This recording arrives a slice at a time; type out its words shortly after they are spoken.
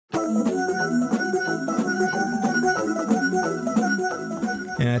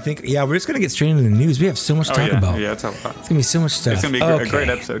And I think, we're just going to get straight into the news. We have so much to talk about. Yeah, it's going to be so much stuff. It's going to be a great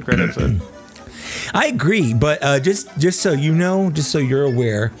episode. Great episode. I agree, but just so you know, just so you're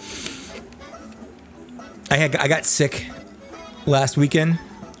aware, I got sick last weekend.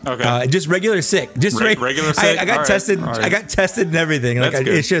 Okay. Just regular sick. Just regular sick. I got tested. All right. I got tested and everything. That's good.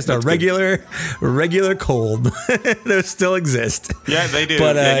 It's just That's a regular cold. Those still exist. Yeah, they do.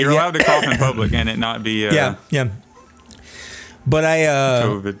 But, you're allowed to cough in public and it not be. Yeah. But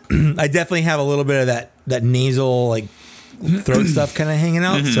COVID. I definitely have a little bit of that nasal like throat stuff kind of hanging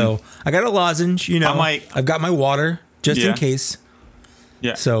out. So I got a lozenge. I've got my water just in case.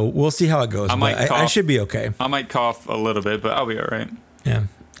 Yeah. So we'll see how it goes. I should be okay. I might cough a little bit, but I'll be all right. Yeah.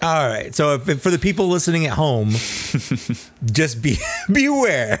 All right. So if for the people listening at home, just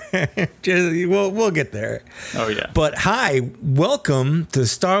beware. We'll get there. Oh yeah. But hi, welcome to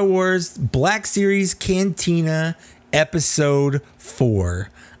Star Wars Black Series Cantina Episode 4.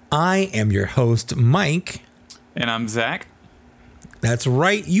 I am your host, Mike. And I'm Zach. That's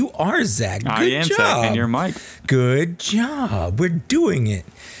right. You are Zach. Good I am job. Zach, and you're Mike. Good job. We're doing it.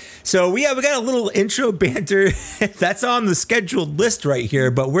 So we got a little intro banter that's on the scheduled list right here,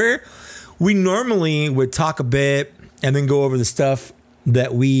 but we normally would talk a bit and then go over the stuff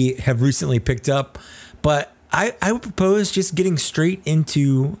that we have recently picked up. But I would propose just getting straight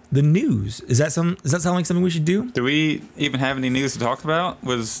into the news. Does that sound like something we should do? Do we even have any news to talk about?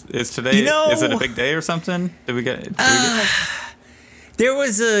 Is today? Is it a big day or something? There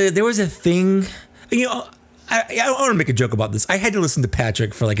was a thing. I don't want to make a joke about this. I had to listen to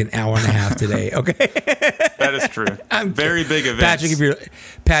Patrick for like an hour and a half today. Okay, that is true. Very big events.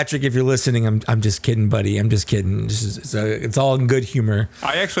 Patrick, if you're listening, I'm just kidding, buddy. I'm just kidding. It's all in good humor.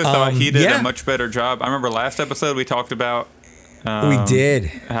 I actually thought he did a much better job. I remember last episode we talked about. We did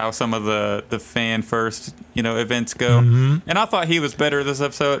how some of the fan first events go, and I thought he was better this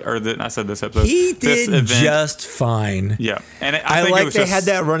episode. I said this episode. He did just fine. Yeah, and I like they had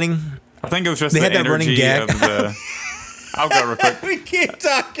that running. I think it was just the energy of the. I'll go real quick. We keep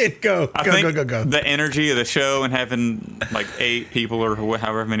talking. Go. The energy of the show and having like 8 people or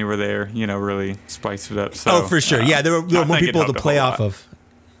however many were there, really spiced it up. So, for sure. There were more people to play off of.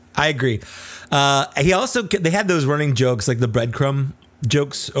 I agree. They had those running jokes, like the breadcrumb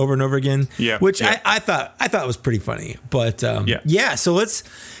jokes over and over again. Yeah. Which I thought was pretty funny. But so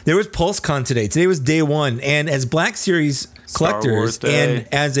there was PulseCon today. Today was day 1, and as Black Series collectors and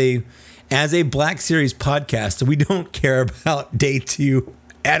as a Black Series podcast, we don't care about day 2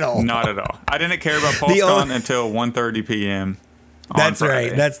 at all. Not at all. I didn't care about PulseCon until 1:30 p.m. That's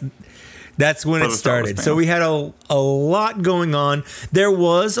Friday. right. That's when it started. So we had a lot going on. There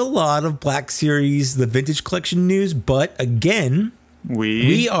was a lot of Black Series, the Vintage Collection news, but again,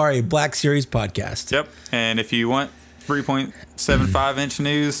 we are a Black Series podcast. Yep. And if you want 3.75-inch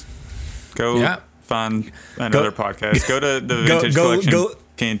news, go find another podcast. Go to the Vintage Collection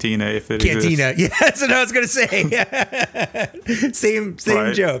Cantina if it exists. Cantina. Yeah, that's what I was going to say. Same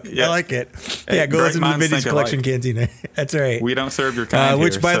joke. Yep. I like it. Yeah, go listen to the Vintage Collection Cantina. That's right. We don't serve your kind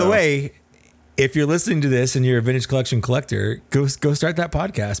which, here, by the way, if you're listening to this and you're a Vintage Collection collector, go start that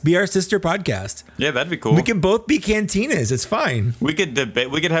podcast. Be our sister podcast. Yeah, that'd be cool. We can both be cantinas. It's fine. We could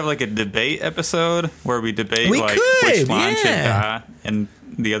debate. We could have like a debate episode where we debate which line should die and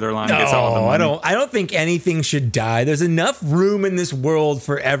the other line gets all the money. I don't think anything should die. There's enough room in this world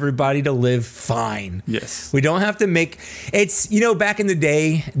for everybody to live fine. Yes. We don't have to make it's back in the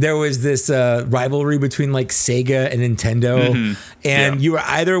day there was this rivalry between like Sega and Nintendo, and you were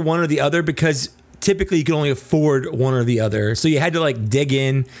either one or the other because typically you could only afford one or the other. So you had to like dig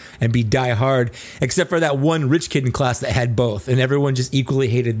in and be die hard, except for that one rich kid in class that had both, and everyone just equally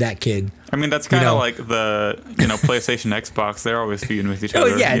hated that kid. I mean, that's kind of like the PlayStation, Xbox. They're always feuding with each other.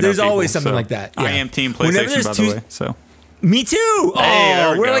 Oh yeah, there's always something like that. Yeah. I am Team PlayStation, by the way. So. Me too.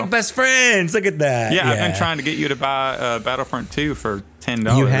 Hey, we're like best friends. Look at that. Yeah, I've been trying to get you to buy Battlefront 2 for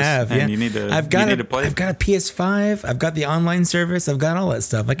 $10. You have, and you need to. I've got a PS5. I've got the online service. I've got all that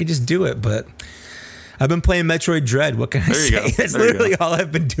stuff. I could just do it, but I've been playing Metroid Dread. What can I say? That's literally all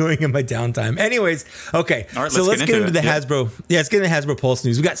I've been doing in my downtime. Anyways, okay. All right, so let's get into the Hasbro. Yeah, let's get into Hasbro Pulse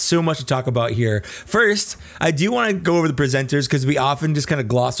news. We got so much to talk about here. First, I do want to go over the presenters because we often just kind of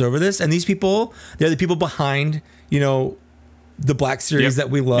gloss over this. And these people, they're the people behind, the Black Series that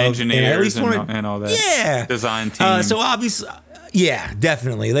we love. Engineers and, at least and all that. Yeah. Design team. So obviously, yeah,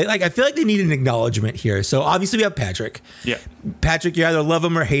 definitely. I feel like they need an acknowledgement here. So obviously we have Patrick. Yeah. Patrick, you either love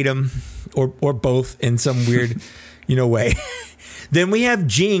him or hate him. Or both in some weird, way. Then we have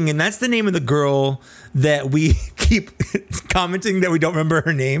Jing, and that's the name of the girl that we keep commenting that we don't remember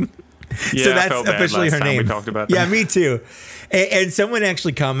her name. Yeah, so that's officially her name. We talked about that. Yeah, me too. And someone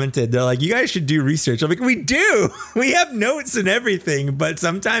actually commented, they're like, you guys should do research. I'm like, we do. We have notes and everything, but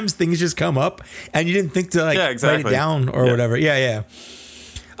sometimes things just come up and you didn't think to write it down or whatever. Yeah.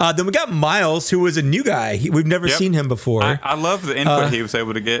 Then we got Miles, who was a new guy. We've never seen him before. I love the input he was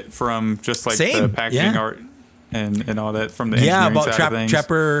able to get from just like the packaging art and all that from the engineering side of things.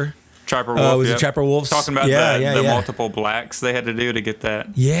 Trapper Wolf. Was it Trapper Wolves? Talking about the multiple blacks they had to do to get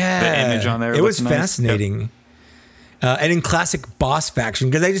that the image on there. It was fascinating. Yep. And in classic boss faction,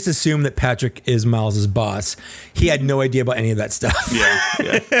 because I just assumed that Patrick is Miles's boss, he had no idea about any of that stuff.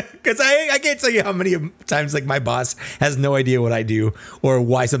 Yeah. Because I can't tell you how many times like my boss has no idea what I do or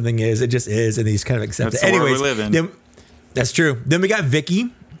why something is. It just is, and he's kind of accepted. That's the world we live in. That's true. Then we got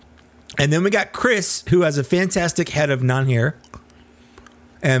Vicky, and then we got Chris, who has a fantastic head of non-hair,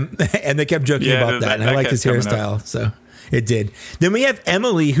 and they kept joking about that. And I liked his hairstyle, so. It did. Then we have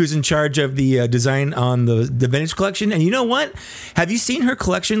Emily, who's in charge of the design on the vintage collection. And you know what? Have you seen her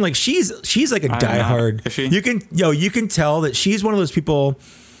collection? Like she's like a diehard. Is she? You can tell that she's one of those people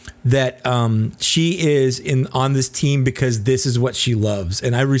that she is on this team because this is what she loves,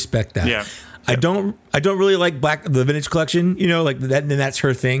 and I respect that. Yeah. I don't really like the vintage collection, like that, and that's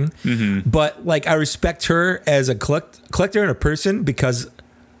her thing. Mm-hmm. But like I respect her as a collector and a person because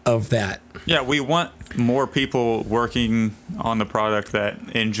of that. Yeah, we want more people working on the product that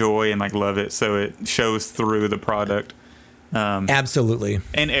enjoy and like love it, so it shows through the product. Absolutely.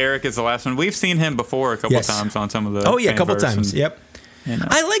 And Eric is the last one. We've seen him before a couple times on some of the. Oh yeah, a couple times. Yep.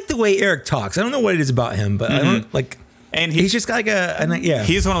 I like the way Eric talks. I don't know what it is about him, but I don't like. And he's just like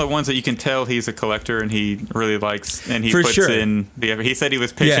He's one of the ones that you can tell he's a collector and he really likes, and he puts in the effort. He said he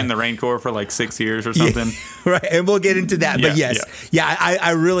was pitching the Rain Corps for like 6 years or something. Yeah, right, and we'll get into that. But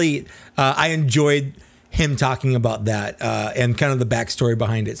I really I enjoyed him talking about that and kind of the backstory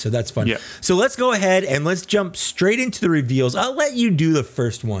behind it. So that's fun. Yeah. So let's go ahead and let's jump straight into the reveals. I'll let you do the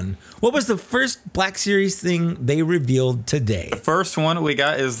first one. What was the first Black Series thing they revealed today? The first one we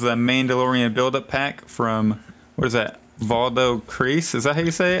got is the Mandalorian build-up pack from, what is that? Valdo Crease? Is that how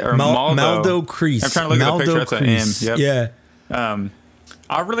you say it? Or Maldo Crease. I'm trying to look at the picture. That's an M. Yep. Yeah.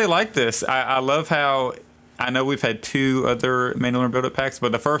 I really like this. I love how, I know we've had 2 other Mandalorian build-up packs,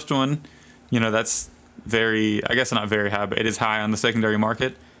 but the first one, that's very, I guess not very high, but it is high on the secondary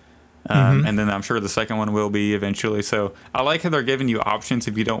market. And then I'm sure the second one will be eventually. So I like how they're giving you options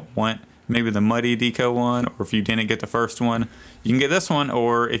if you don't want maybe the Muddy Deco one, or if you didn't get the first one, you can get this one,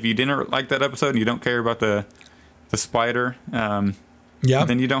 or if you didn't like that episode and you don't care about the spider, then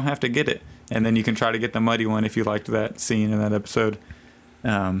you don't have to get it, and then you can try to get the Muddy one if you liked that scene in that episode.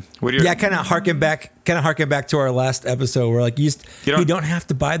 Kind of harken back to our last episode where like you don't have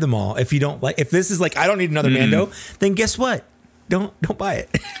to buy them all if you don't like. If this is like I don't need another Mando, then guess what? Don't buy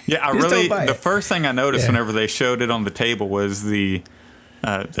it. Yeah, I really. The first thing I noticed whenever they showed it on the table was the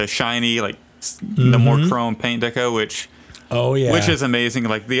shiny the more chrome paint deco, which. Oh yeah, which is amazing.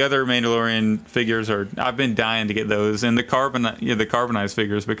 Like the other Mandalorian figures I've been dying to get those, and the carbonized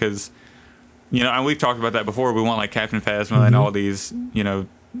figures, because and we've talked about that before. We want like Captain Phasma and all these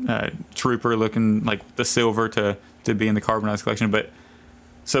trooper looking, like the silver to be in the carbonized collection. But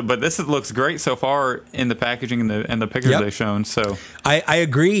this looks great so far in the packaging and the pictures they've shown. So I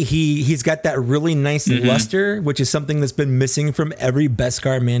agree. He's got that really nice luster, which is something that's been missing from every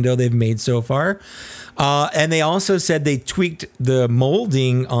Beskar Mando they've made so far. And they also said they tweaked the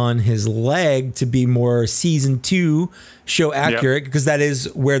molding on his leg to be more season 2 show accurate, because that is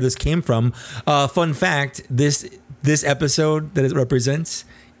where this came from. Fun fact: this episode that it represents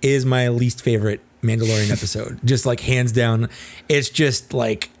is my least favorite Mandalorian episode. Just like hands down, it's just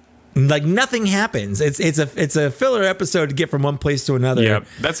like nothing happens. It's a filler episode to get from one place to another. Yeah,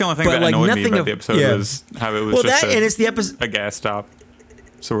 that's the only thing that annoyed me about the episode was how it was and it's the episode a gas stop.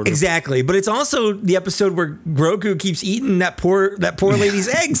 Sort of. Exactly, but it's also the episode where Grogu keeps eating that poor lady's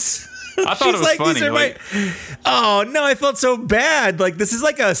eggs. I thought it was funny. Oh no, I felt so bad. Like this is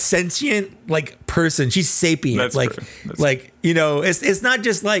like a sentient person. She's sapient. That's true. It's not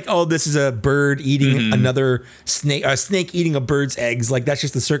just like, oh, this is a bird eating another snake, a snake eating a bird's eggs. Like that's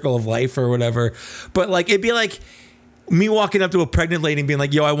just the circle of life or whatever. But like it'd be like me walking up to a pregnant lady and being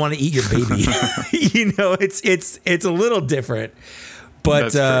like, yo, I want to eat your baby. It's a little different.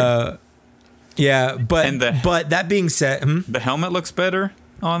 But but that being said, the helmet looks better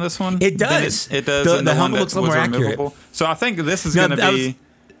on this one. It does. It does. The helmet looks a little more accurate. So I think this is going to be.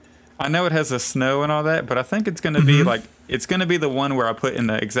 I know it has the snow and all that, but I think it's going to be it's going to be the one where I put in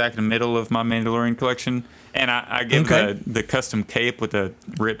the exact middle of my Mandalorian collection, and I give the custom cape with the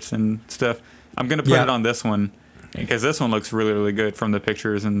rips and stuff. I'm going to put it on this one, because this one looks really, really good from the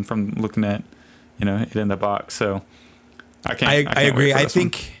pictures and from looking at, it in the box. So I agree. I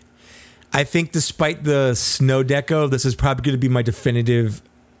think despite the snow deco, this is probably going to be my definitive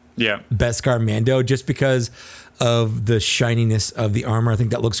Beskar Mando, just because of the shininess of the armor. I think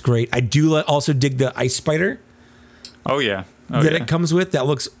that looks great. I do also dig the ice spider. Oh yeah. It comes with. That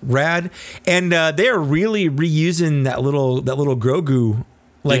looks rad. And they are really reusing that little Grogu.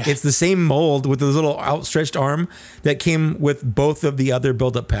 Like it's the same mold with the little outstretched arm that came with both of the other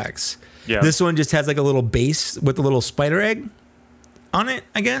build-up packs. Yeah. This one just has like a little base with a little spider egg on it,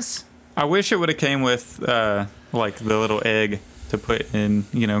 I guess. I wish it would have came with like the little egg to put in,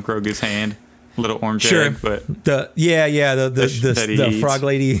 Grogu's hand. Little orange egg, but the frog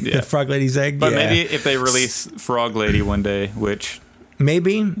lady, the frog lady's egg. But maybe if they release Frog Lady one day, which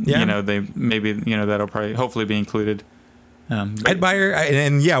maybe that'll probably hopefully be included. I'd buy her,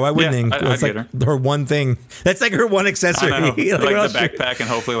 and why wouldn't they? It's like her one thing. That's like her one accessory, like the backpack, and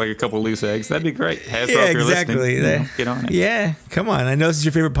hopefully like a couple loose eggs. That'd be great. Hasbro, if you're listening, get on it. Yeah, come on. I know this is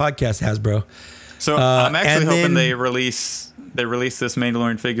your favorite podcast, Hasbro. So I'm actually hoping they release this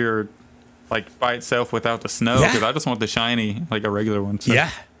Mandalorian figure like by itself without the snow, because I just want the shiny, like a regular one. So.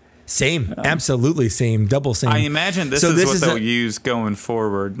 Yeah, same, absolutely same, double same. I imagine this is what they'll use going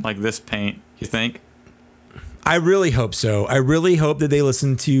forward, like this paint. You think? I really hope so. I really hope that they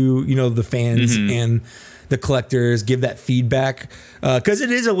listen to the fans and the collectors, give that feedback, because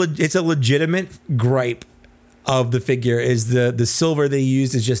it's a legitimate gripe of the figure. Is the silver they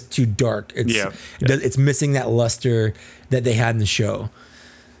used is just too dark. It's missing that luster that they had in the show.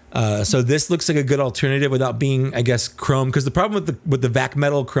 So this looks like a good alternative without being, I guess, chrome. Because the problem with the vac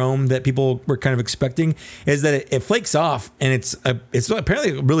metal chrome that people were kind of expecting is that it flakes off, and it's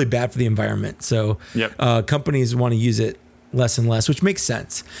apparently really bad for the environment. So companies want to use it less and less, which makes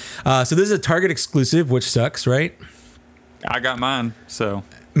sense. So this is a Target exclusive, which sucks, right? I got mine, so.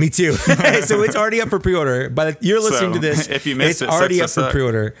 Me too. So it's already up for pre-order. But you're listening to this. If you missed it's already up for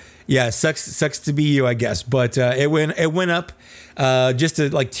pre-order. Yeah, sucks to be you, I guess. But it went up just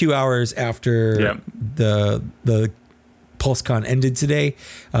like 2 hours after the PulseCon ended today.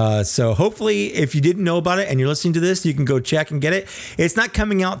 So hopefully, if you didn't know about it and you're listening to this, you can go check and get it. It's not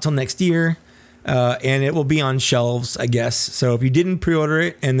coming out till next year. And it will be on shelves, I guess. So if you didn't pre-order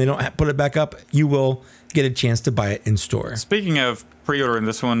it and they don't put it back up, you will get a chance to buy it in store. Speaking of pre-ordering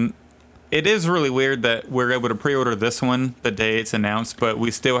this one, it is really weird that we're able to pre-order this one the day it's announced, but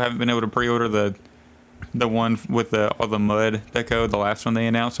we still haven't been able to pre-order the one with all the mud deco, the last one they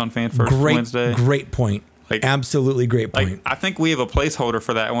announced on FanFirst Wednesday. Great point. Like, absolutely great point. Like, I think we have a placeholder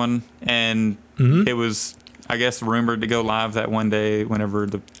for that one, and it was, I guess, rumored to go live that one day whenever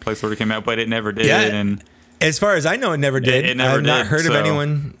the placeholder came out, but it never did. Yeah. And as far as I know, it never did. It never I've not heard of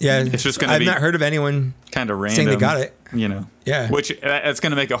anyone. Yeah, it's just I've not heard of anyone kind of random saying they got it. Yeah. Which it's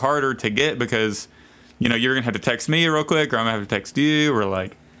going to make it harder to get because, you're going to have to text me real quick, or I'm going to have to text you, or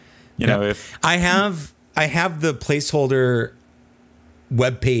like, if I have the placeholder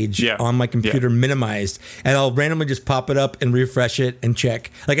web page on my computer minimized, and I'll randomly just pop it up and refresh it and check.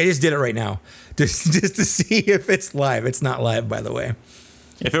 Like I just did it right now, just to see if it's live. It's not live, by the way.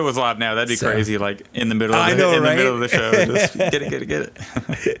 If it was live now, that'd be crazy. Like in the middle of the middle of the show, just get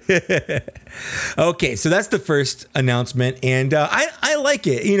it. Okay, so that's the first announcement, and I like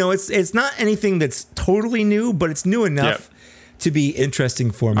it. It's not anything that's totally new, but it's new enough to be interesting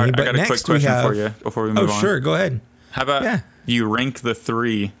for me. Right, but I got a quick question for you before we move on. Oh, sure, go ahead. How about you rank the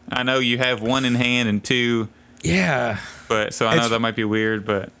three? I know you have one in hand and two. Yeah. But so I know that might be weird,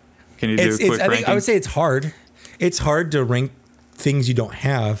 but can you do a quick ranking? I would say it's hard. It's hard to rank things you don't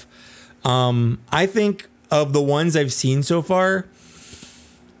have. I think of the ones I've seen so far,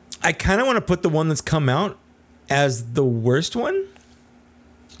 I kind of want to put the one that's come out as the worst one.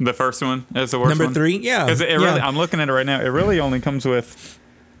 The first one as the worst Number 3, yeah. Because I'm looking at it right now. It really only comes with,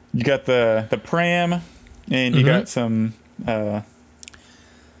 you got the pram, and you got some,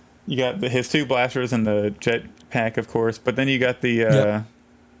 you got his 2 blasters and the jet pack, of course. But then you got the,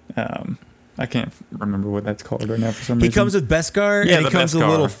 I can't remember what that's called right now for some reason. He comes with Beskar, and he comes with a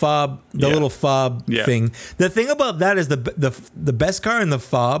little fob, little fob thing. The thing about that is the Beskar and the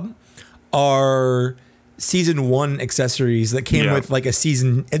fob are season 1 accessories that came with like a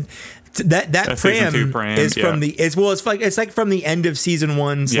season. That pram is from the it's like from the end of season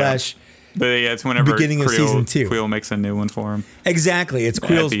 1 slash. But it's whenever beginning of season 2. Quill makes a new one for him. Exactly, it's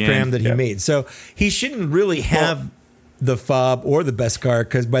Quill's pram that he made. So he shouldn't really have the fob or the Beskar,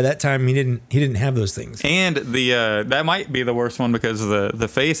 because by that time he didn't have those things. And the that might be the worst one because the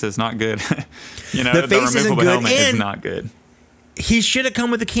face is not good. The face removable isn't good, helmet is not good. he should have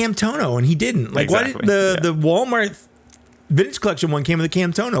come with a Camtono, and he didn't. Like, exactly. Why did the Walmart Vintage Collection one came with a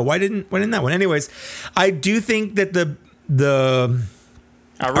Camtono? Why didn't that one? Anyways, I do think that the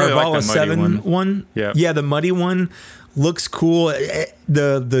I really like the 7 one. Yeah, the muddy one looks cool.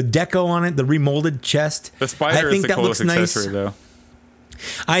 The deco on it, the remolded chest. The spider is the coolest accessory, though.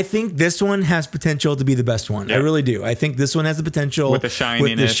 I think this one has potential to be the best one. Yep. I really do. I think this one has the potential with the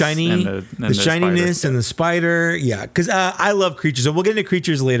shininess, the shininess and the spider. Yeah, because I love creatures, and we'll get into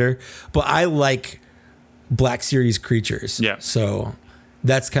creatures later. But I like Black Series creatures. Yeah. So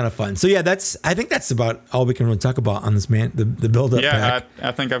that's kind of fun. So yeah, I think that's about all we can really talk about on this the build up. Yeah,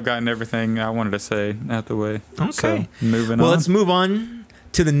 I think I've gotten everything I wanted to say out the way. Okay. So, moving on. Well, let's move on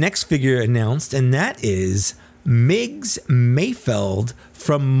to the next figure announced, and that is Migs Mayfeld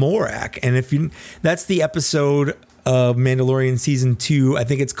from Morak. And that's the episode of Mandalorian season 2. I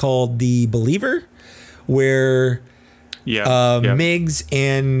think it's called The Believer, where Migs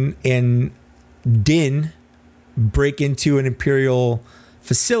and Din break into an Imperial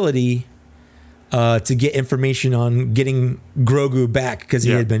facility to get information on getting Grogu back because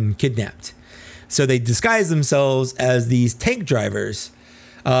he had been kidnapped. So they disguise themselves as these tank drivers.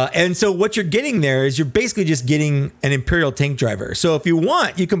 And so what you're getting there is you're basically just getting an Imperial tank driver. So if you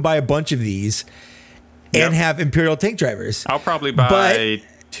want, you can buy a bunch of these and have Imperial tank drivers. I'll probably buy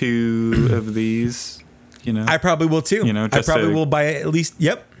 2 of these, I probably will too. I probably will buy at least,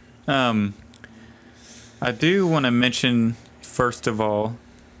 I do want to mention, first of all,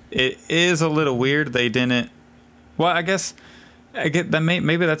 it is a little weird they didn't... Well, I get that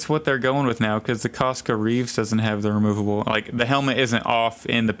maybe that's what they're going with now, because the Costco Reeves doesn't have the removable. Like, the helmet isn't off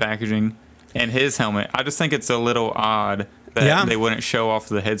in the packaging, and his helmet, I just think it's a little odd that they wouldn't show off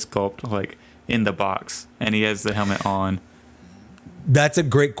the head sculpt, like, in the box, and he has the helmet on. That's a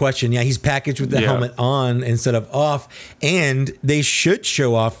great question. Yeah, he's packaged with the helmet on instead of off, and they should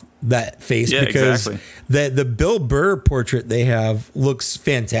show off that face because the Bill Burr portrait they have looks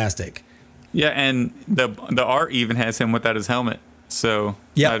fantastic. Yeah, and the art even has him without his helmet. So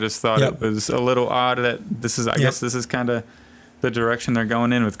I just thought it was a little odd that this is. I guess this is kind of the direction they're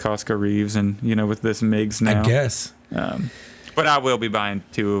going in with Costco Reeves and with this Migs now. I guess. But I will be buying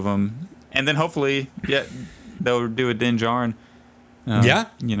 2 of them, and then hopefully they'll do a Din Djarin.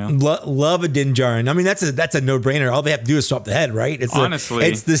 Love a Din Djarin. I mean, that's a no-brainer. All they have to do is swap the head, right?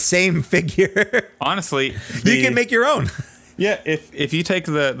 It's the same figure. Honestly, you can make your own. Yeah, if you take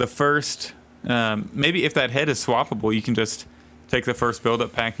the first, maybe if that head is swappable, you can just take the first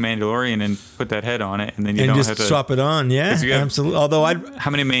build-up pack Mandalorian and put that head on it, and then you don't have to swap it on. Yeah, absolutely. Although how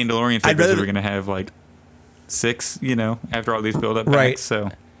many Mandalorian figures are we going to have? Like 6, after all these build-up packs. Right.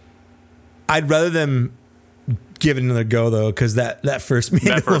 So I'd rather them give it another go though, because that first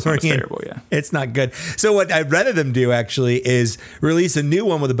Mandalorian, one was terrible. Yeah, it's not good. So what I'd rather them do actually is release a new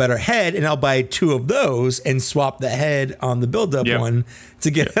one with a better head, and I'll buy 2 of those and swap the head on the build-up one to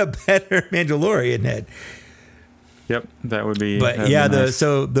get a better Mandalorian head. Yep, that would be. But nice.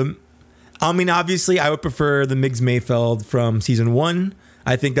 I mean, obviously, I would prefer the Migs Mayfeld from season 1.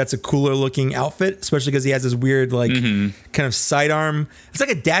 I think that's a cooler looking outfit, especially because he has this weird, kind of sidearm. It's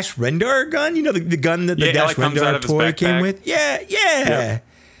like a Dash Rendar gun, the gun that the Dash Rendar toy came with. Yeah.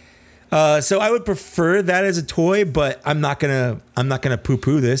 So I would prefer that as a toy, but I'm not gonna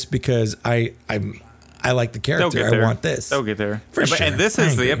poo-poo this because I like the character. I want this. They'll get there for sure. And this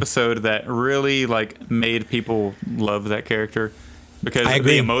is the episode that really made people love that character. Because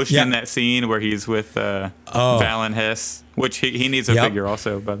the emotion in that scene where he's with Valen Hess, which he needs a figure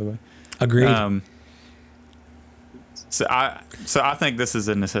also, by the way. Agreed. So I think this is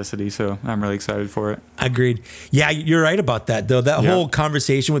a necessity, so I'm really excited for it. Agreed. Yeah, you're right about that, though. That whole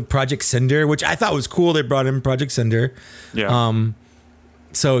conversation with Project Cinder, which I thought was cool. They brought in Project Cinder. Yeah.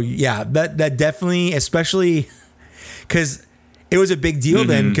 So, yeah, that definitely, especially because... It was a big deal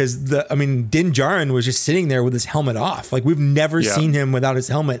then because Din Djarin was just sitting there with his helmet off. Like, we've never seen him without his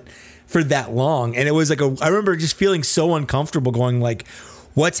helmet for that long. And it was I remember just feeling so uncomfortable going like,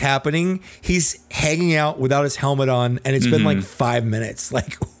 what's happening? He's hanging out without his helmet on and it's been 5 minutes.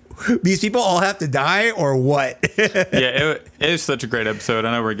 Like, these people all have to die or what? It is such a great episode.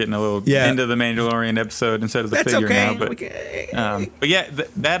 I know we're getting a little into the Mandalorian episode instead of the figure now. But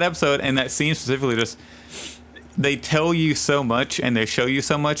that episode and that scene specifically just... They tell you so much and they show you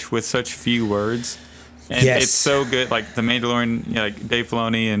so much with such few words. And it's so good. Like the Mandalorian, like Dave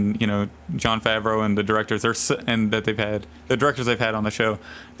Filoni and, Jon Favreau and the directors, the directors they've had on the show,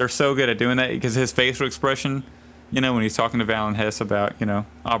 they're so good at doing that because his facial expression, when he's talking to Valen Hess about,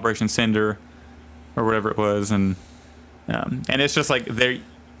 Operation Cinder or whatever it was. And it's just like Din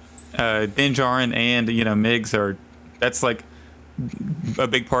Djarin and, Migs that's like a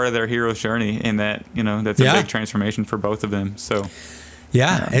big part of their hero's journey, and that that's a big transformation for both of them. So.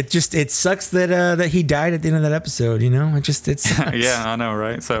 Yeah, it sucks that he died at the end of that episode. It sucks. Yeah, I know,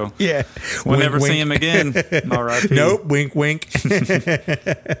 right? So yeah, we'll never see him again. All right. Nope. Wink, wink.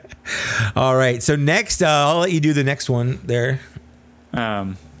 All right. So next, I'll let you do the next one there.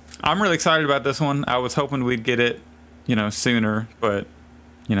 I'm really excited about this one. I was hoping we'd get it, sooner, but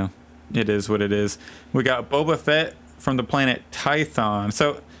it is what it is. We got Boba Fett from the planet Tython.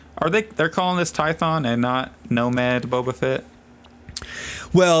 So they're calling this Tython and not Nomad Boba Fett?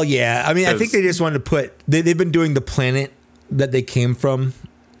 Well, yeah. I mean, I think they just wanted to put... They've been doing the planet that they came from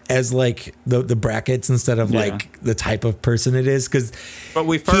as, like, the brackets instead of, like, the type of person it is. But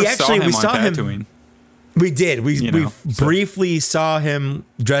we first saw him on Tatooine. We did. We briefly saw him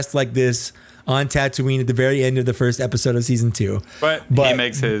dressed like this on Tatooine at the very end of the first episode of season 2. But he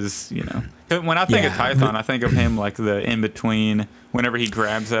makes his, When I think of Tython, I think of him, like, the in-between, whenever he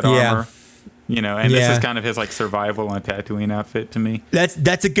grabs that armor. And this is kind of his like survival on Tatooine outfit to me.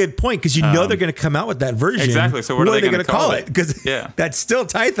 That's a good point because they're going to come out with that version. Exactly. So what are they going to call it? Because that's still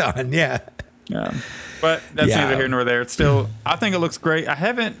Tython. Yeah. But that's neither here nor there. It's still. I think it looks great. I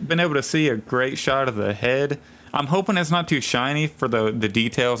haven't been able to see a great shot of the head. I'm hoping it's not too shiny for the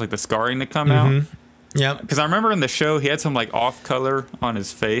details, like the scarring, to come out. Yeah. Because I remember in the show he had some like off color on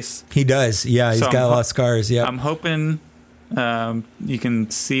his face. He does. Yeah. He's got a lot of scars. Yeah. I'm hoping. You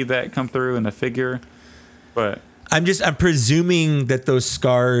can see that come through in the figure, but I'm presuming that those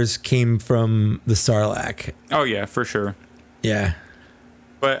scars came from the Sarlacc. Oh yeah, for sure. Yeah,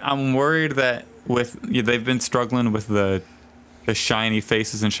 but I'm worried that they've been struggling with the shiny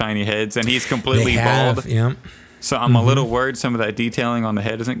faces and shiny heads, and he's completely bald. Yeah. So I'm a little worried some of that detailing on the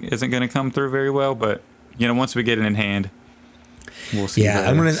head isn't going to come through very well. But once we get it in hand, we'll see. Yeah,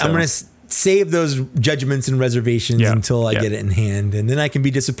 I'm gonna save those judgments and reservations until I get it in hand, and then I can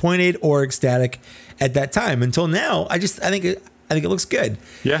be disappointed or ecstatic at that time. Until now, I think it looks good.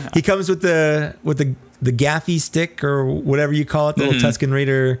 Yeah, he comes with the gaffy stick or whatever you call it, the little Tusken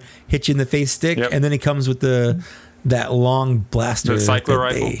Raider hit you in the face stick, and then he comes with that long blaster, the cycler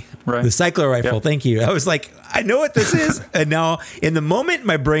rifle, right? The cycler rifle. Yep. Thank you. I was like, I know what this is, and now in the moment,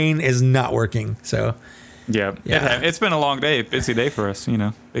 my brain is not working. So. Yeah. It's been a long day, busy day for us, Big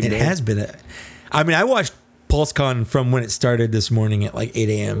it day. Has been. I mean, I watched PulseCon from when it started this morning at like 8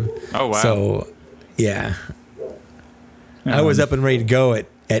 a.m. Oh, wow. So, yeah. I was up and ready to go at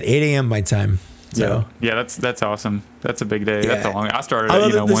 8 a.m. my time. So. Yeah, that's awesome. That's a big day. Yeah. That's a long. I started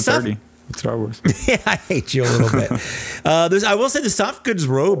at 1:30 with Star Wars. Yeah, I hate you a little bit. I will say the soft goods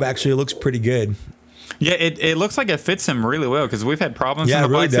robe actually looks pretty good. Yeah, it looks like it fits him really well because we've had problems in the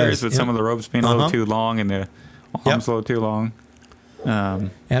Black Series with some of the robes being a little too long and the arms a little too long.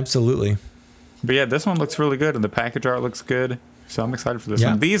 Absolutely. But yeah, this one looks really good and the package art looks good. So I'm excited for this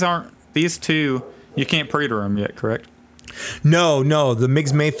one. These two, you can't pre-order them yet, correct? No. The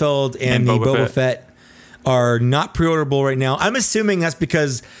Migs Mayfeld and the Boba Fett are not pre-orderable right now. I'm assuming that's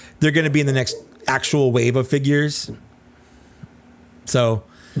because they're going to be in the next actual wave of figures. So...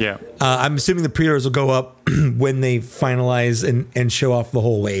 Yeah, I'm assuming the pre-orders will go up when they finalize and show off the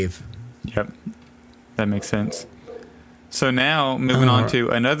whole wave. Yep, that makes sense. So now moving on to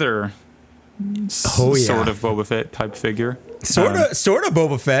another sort of Boba Fett type figure. Sort of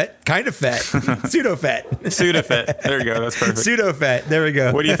Boba Fett, kind of Fett, pseudo Fett, Fett. There you go. That's perfect. Pseudo Fett. There we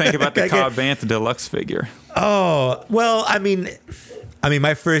go. What do you think about the Cobb Vanth deluxe figure? Oh well, I mean,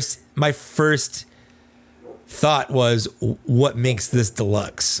 my first thought was, what makes this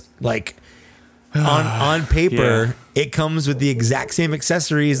deluxe? Like on paper, it comes with the exact same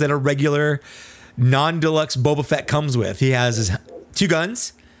accessories that a regular non-deluxe Boba Fett comes with. He has his 2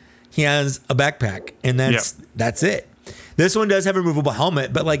 guns, he has a backpack, and that's it. This one does have a removable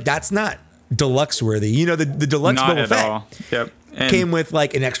helmet, but like that's not deluxe worthy. The deluxe not Boba at Fett all. Yep. came with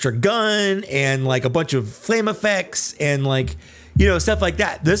like an extra gun and like a bunch of flame effects and like stuff like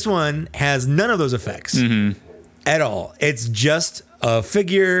that. This one has none of those effects at all. It's just a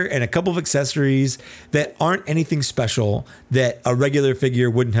figure and a couple of accessories that aren't anything special that a regular figure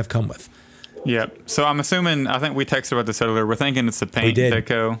wouldn't have come with. Yep. So I'm assuming, I think we texted about this earlier. We're thinking it's the paint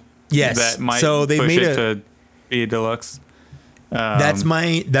deco. Yes. That might they push made it to be a deluxe. That's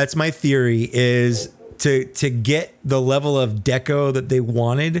my theory, is to get the level of deco that they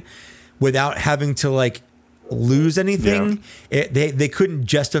wanted without having to like lose anything. Yeah. They couldn't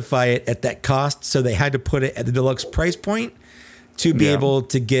justify it at that cost, so they had to put it at the deluxe price point to be able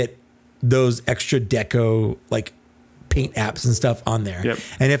to get those extra deco like paint apps and stuff on there. Yep.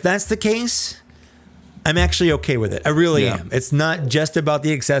 And if that's the case, I'm actually okay with it. I really am. It's not just about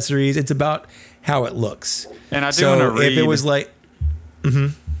the accessories, it's about how it looks. And I do want to read, if it was like, Mm-hmm.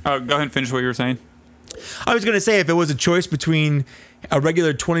 Oh, go ahead and finish what you were saying. I was going to say, if it was a choice between a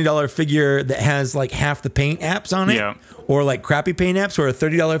regular $20 figure that has like half the paint apps on it, or like crappy paint apps, or a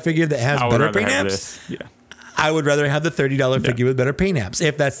 $30 figure that has better paint apps, I would rather have the $30 figure with better paint apps,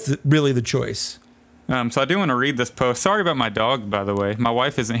 if that's really the choice. So I do want to read this post. Sorry about my dog, by the way. My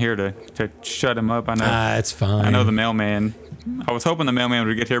wife isn't here to shut him up. I know. It's fine. I know the mailman. I was hoping the mailman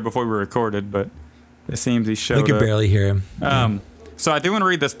would get here before we recorded, but it seems he showed up. We could barely hear him. So I do want to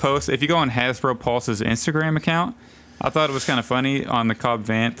read this post. If you go on Hasbro Pulse's Instagram account, I thought it was kind of funny on the Cobb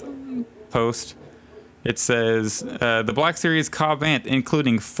Vanth post. It says, the Black Series Cobb Vanth,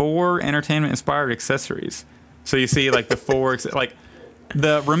 including 4 entertainment-inspired accessories. So you see, like, the 4... like,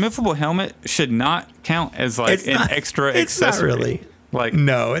 the removable helmet should not count as, like, extra accessory. It's not really. Like,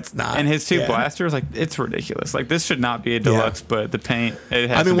 no, it's not. And his 2 blasters, like, it's ridiculous. Like, this should not be a deluxe, but the paint, it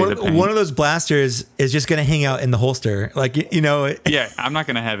has to be the paint. One of those blasters is just going to hang out in the holster. Like, you know. Yeah, I'm not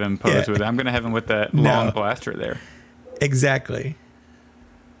going to have him pose with it. I'm going to have him with that long blaster there. Exactly.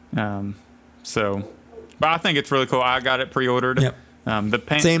 So, but I think it's really cool. I got it pre-ordered. Yep. The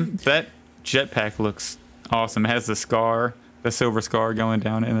paint, same. That jetpack looks awesome. It has the scar, the silver scar going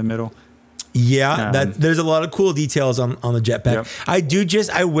down in the middle. Yeah, there's a lot of cool details on the jetpack. Yep.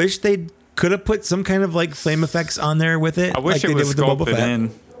 I wish they could have put some kind of like flame effects on there with it. I wish like it was sculpted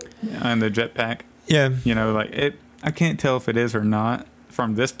in on the jetpack. Yeah. You know, like it. I can't tell if it is or not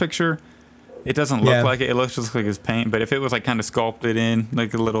from this picture. It doesn't look like it. It looks just like his paint. But if it was like kind of sculpted in,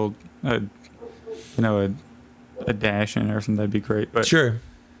 like a little, a dash in or something, that'd be great. But sure.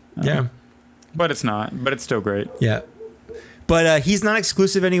 Yeah. But it's not. But it's still great. Yeah. But he's not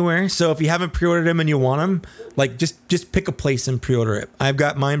exclusive anywhere. So if you haven't pre-ordered him and you want him, like just pick a place and pre-order it. I've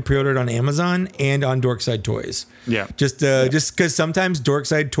got mine pre-ordered on Amazon and on Dorkside Toys. Yeah. Just because sometimes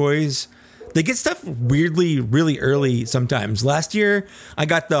Dorkside Toys, they get stuff weirdly really early sometimes. Last year, I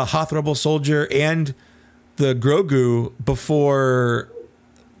got the Hoth Rebel Soldier and the Grogu before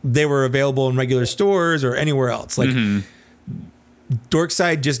they were available in regular stores or anywhere else. Like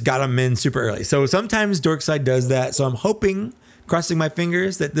Dorkside just got them in super early. So sometimes Dorkside does that. So I'm hoping, crossing my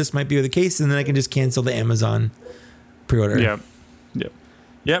fingers, that this might be the case, and then I can just cancel the Amazon pre-order.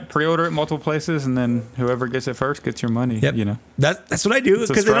 Yep. Pre-order it multiple places, and then whoever gets it first gets your money. Yep. You know, that's what I do,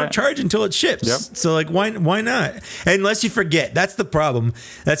 because they don't charge until it ships. Yep. So like, why not? Unless you forget, that's the problem.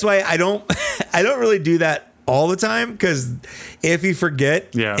 That's why I don't really do that all the time, because if you forget,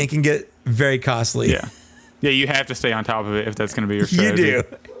 it can get very costly. Yeah, you have to stay on top of it if that's going to be your strategy. You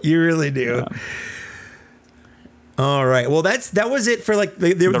do. You really do. All right. Well, that was it for like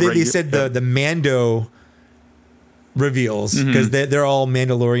they said the Mando reveals, because they're all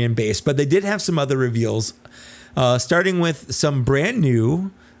Mandalorian based, but they did have some other reveals, starting with some brand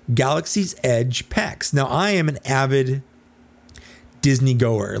new Galaxy's Edge packs. Now, I am an avid Disney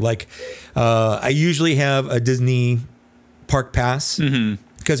goer. Like, I usually have a Disney park pass.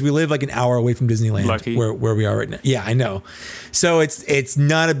 Because we live like an hour away from Disneyland, where we are right now. Yeah, I know. So it's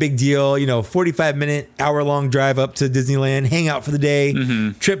not a big deal. 45-minute, hour-long drive up to Disneyland, hang out for the day,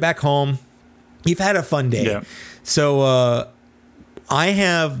 trip back home. You've had a fun day. Yeah. So I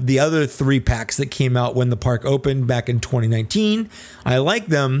have the other 3 packs that came out when the park opened back in 2019. I like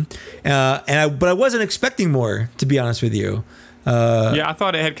them, but I wasn't expecting more, to be honest with you. I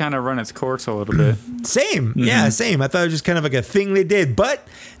thought it had kind of run its course a little bit. Same. Yeah, same. I thought it was just kind of like a thing they did, but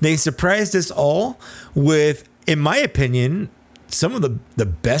they surprised us all with, in my opinion, some of the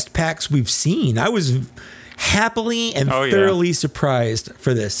best packs we've seen. I was happily and thoroughly surprised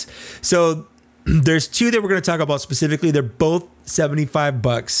for this. So there's 2 that we're going to talk about specifically. They're both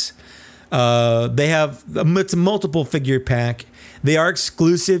 $75. It's a multiple figure pack. They are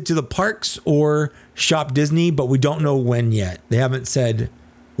exclusive to the parks or Shop Disney, but we don't know when yet. They haven't said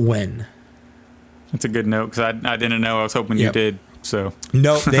when. That's a good note, because I didn't know. I was hoping you did. So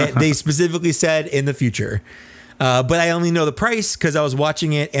no, they specifically said in the future. But I only know the price because I was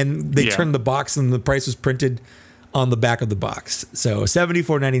watching it, and they turned the box and the price was printed on the back of the box. So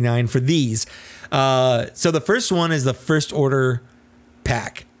 $74.99 for these. So the first one is the First Order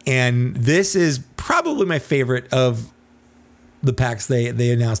pack, and this is probably my favorite of the packs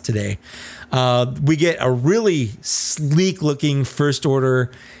they announced today. We get a really sleek looking First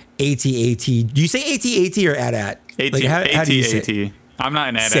Order AT-AT. Do you say AT-AT or AT-AT? Like, how do you say it? I'm not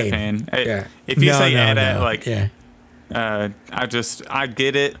an AT-AT fan. If you say AT-AT, I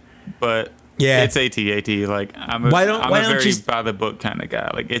get it, but it's AT-AT. Like, I'm a very by the book kind of guy.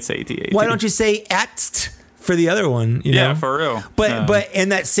 Like, it's AT-AT. Why don't you say AT for the other one? You know? Yeah, for real. But in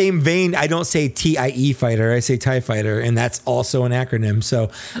that same vein, I don't say TIE fighter. I say TIE fighter, and that's also an acronym. So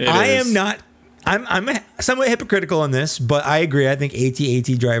I am not I'm somewhat hypocritical on this, but I agree. I think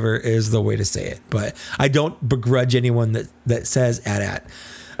AT-AT driver is the way to say it. But I don't begrudge anyone that says AT-AT.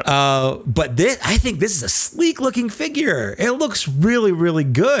 But I think this is a sleek looking figure. It looks really, really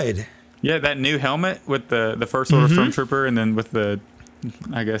good. Yeah, that new helmet with the First Order Stormtrooper, and then with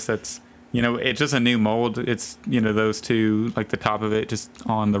I guess that's, it's just a new mold. It's, those two, like the top of it, just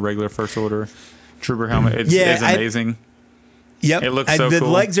on the regular First Order Trooper helmet. It's amazing. Yep, it looks so cool. The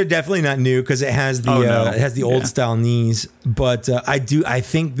legs are definitely not new because it has the old style knees. But I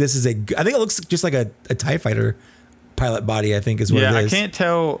think this is I think it looks just like a TIE Fighter pilot body. I think is what it is. Yeah, I can't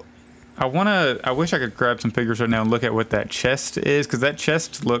tell. I wish I could grab some figures right now and look at what that chest is, because that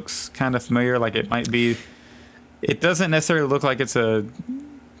chest looks kind of familiar. Like it might be. It doesn't necessarily look like it's a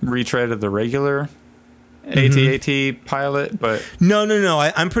retread of the regular AT-AT pilot, but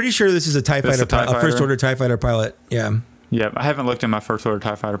no. I'm pretty sure this is a TIE Fighter, a First Order TIE Fighter pilot. Yeah. Yeah, I haven't looked at my First Order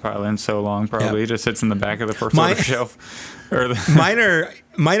TIE Fighter pilot in so long. Probably it just sits in the back of the First Order shelf.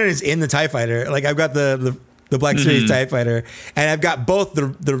 Mine is in the TIE Fighter. Like I've got the Black Series TIE Fighter, and I've got both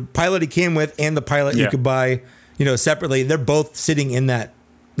the pilot he came with and the pilot you could buy, separately. They're both sitting in the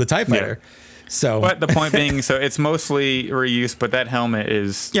TIE Fighter. Yeah. So, but the point being, so it's mostly reuse, but that helmet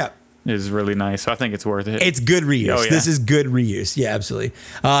is really nice. So I think it's worth it. It's good reuse. Oh, yeah. This is good reuse. Yeah, absolutely.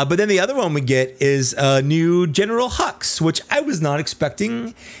 But then the other one we get is a new General Hux, which I was not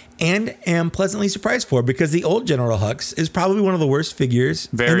expecting and am pleasantly surprised for, because the old General Hux is probably one of the worst figures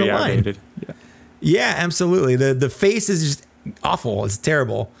in the line. Outdated. Yeah, absolutely. The face is just awful. It's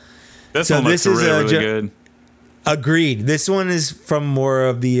terrible. This one looks really good. Agreed. This one is from more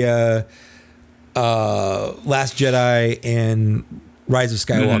of the Last Jedi and Rise of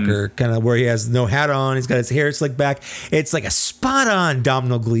Skywalker, kind of where he has no hat on. He's got his hair slicked back. It's like a spot on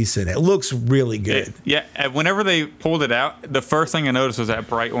Domhnall Gleeson. It looks really good. Whenever they pulled it out, the first thing I noticed was that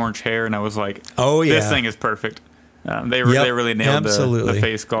bright orange hair, and I was like, "Oh yeah, this thing is perfect." They really nailed the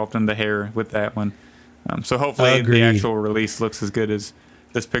face sculpt and the hair with that one. So hopefully the actual release looks as good as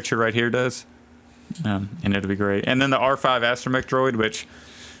this picture right here does, and it'll be great. And then the R5 Astromech droid, which.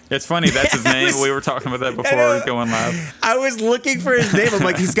 It's funny, that's his name. We were talking about that before going live. I was looking for his name. I'm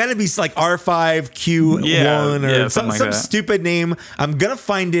like, he's got to be like R5Q1 or some stupid name. I'm going to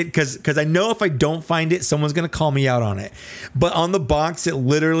find it because I know if I don't find it, someone's going to call me out on it. But on the box, it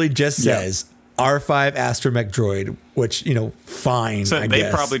literally just says R5 Astromech droid, which, fine. So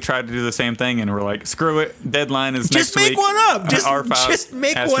they probably tried to do the same thing and were like, screw it. Deadline is next week. Just make one up. Just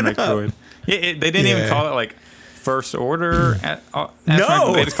make one up. Droid. Yeah, they didn't even call it like First Order.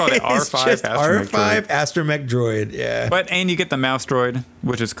 No, they just called it R5 just R5 Astromech droid. Yeah, and you get the mouse droid,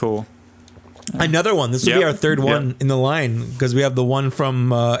 which is cool. Another one. This will be our third one in the line, because we have the one from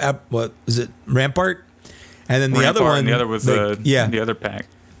what is it, Rampart, and then the other one. The other was the other pack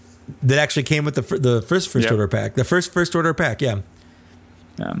that actually came with the first Order pack. The first Order pack. Yeah.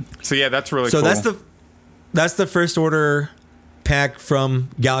 So that's really cool. So that's the First Order pack from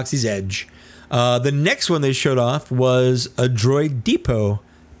Galaxy's Edge. The next one they showed off was a Droid Depot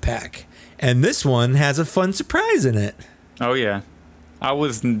pack, and this one has a fun surprise in it. Oh yeah, I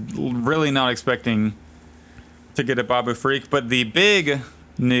was really not expecting to get a Babu Frik, but the big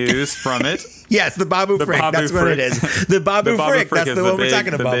news from it. Yes, the Babu Frik. That's what it is. The Babu Frik. That's the one we're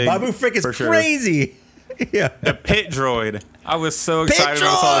talking about. Babu Frik is crazy. Yeah. The Pit Droid. I was so excited when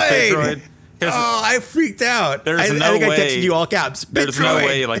I saw the Pit Droid. I freaked out. I think I texted you all caps. There's no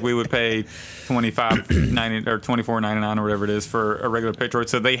way we would pay $25.90 or $24.99 or whatever it is for a regular Pit Droid.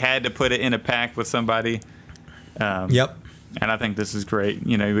 So they had to put it in a pack with somebody. Yep. And I think this is great.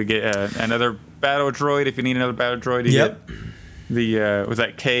 We get another battle droid. If you need another battle droid, you get the was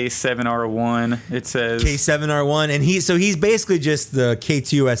that K7R1? It says K7R1, and he's basically just the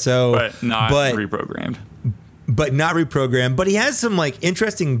K2SO, but not reprogrammed. But he has some like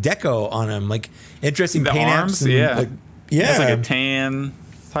interesting deco on him, like interesting paint arms. It's like a tan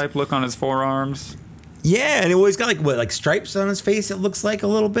type look on his forearms. Yeah, and he's got like stripes on his face. It looks like a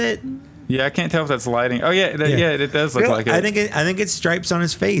little bit. Yeah, I can't tell if that's lighting. Oh yeah, it does look like it. I think it's stripes on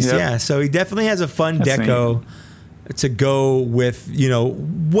his face. Yep. Yeah, so he definitely has a fun deco to go with.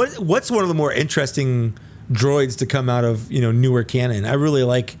 What's one of the more interesting droids to come out of newer canon. I really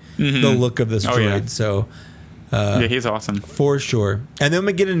like the look of this droid. Yeah. So. He's awesome. For sure. And then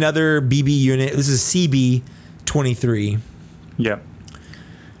we get another BB unit. This is CB-23. Yep.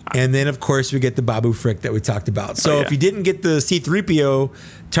 And then, of course, we get the Babu Frik that we talked about. So if you didn't get the C-3PO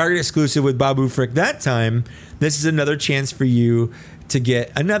Target exclusive with Babu Frik that time, this is another chance for you to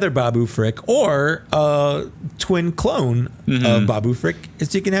get another Babu Frik or a twin clone of Babu Frik,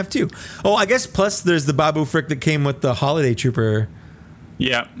 so you can have two. Oh, I guess plus there's the Babu Frik that came with the Holiday Trooper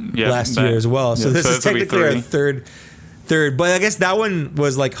last year as well. So this is technically our third. But I guess that one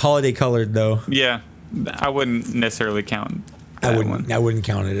was like holiday colored though. Yeah, I wouldn't necessarily count. I wouldn't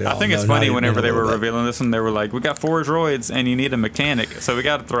count it at all. I think it's funny whenever they were revealing this one, they were like, "We got 4 droids, and you need a mechanic, so we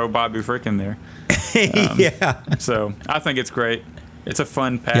got to throw Bobby Frick in there." Yeah. So I think it's great. It's a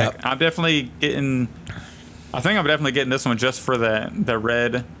fun pack. Yep. I think I'm definitely getting this one just for the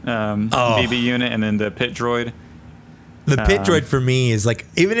red BB unit and then the pit droid. The pit droid for me is like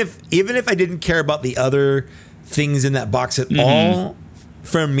even if I didn't care about the other things in that box at all,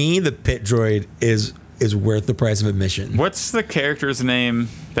 for me the pit droid is worth the price of admission. What's the character's name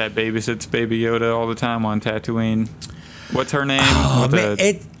that babysits Baby Yoda all the time on Tatooine? What's her name? I'm going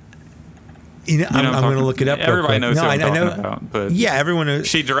to look it up. Everybody knows who I'm talking about. But yeah, everyone knows.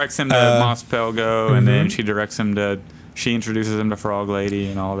 She directs him to Mos Pelgo, and then she introduces him to Frog Lady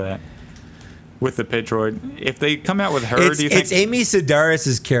and all that. With the pit droid. If they come out with her, do you think... It's Amy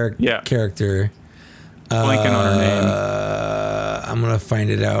Sedaris' character. Blinking on her name. I'm going to find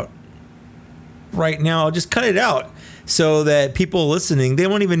it out right now. I'll just cut it out so that people listening, they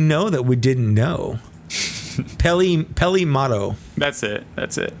won't even know that we didn't know. Peli Motto. That's it.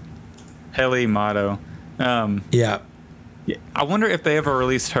 Peli Motto. Yeah. I wonder if they ever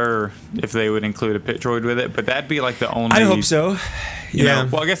released her, if they would include a pit droid with it, but that'd be like the only... I hope so. You know,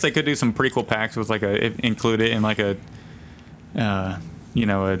 well, I guess they could do some prequel packs with like include it in like a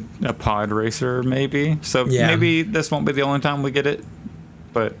pod racer maybe. So maybe this won't be the only time we get it,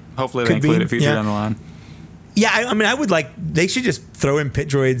 but hopefully they include it future down the line. Yeah, I mean, they should just throw in pit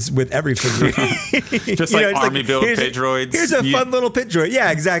droids with every figure. Just like army build pit droids. Here's a fun little pit droid.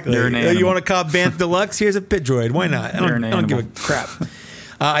 Yeah, exactly. You want a Cobb Vanth Deluxe? Here's a pit droid. Why not? I don't give a crap.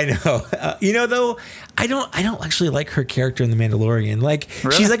 I know. Though, I don't actually like her character in The Mandalorian. Like,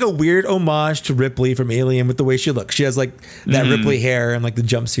 really? She's like a weird homage to Ripley from Alien with the way she looks. She has like that Ripley hair and like the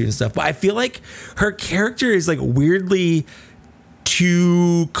jumpsuit and stuff. But I feel like her character is like weirdly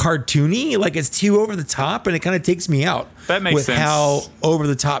too cartoony. Like it's too over the top, and it kind of takes me out. That makes sense. With how over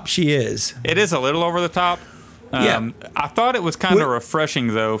the top she is. It is a little over the top. I thought it was kind of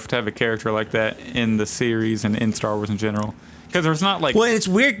refreshing though to have a character like that in the series and in Star Wars in general. Because there's not like... Well, it's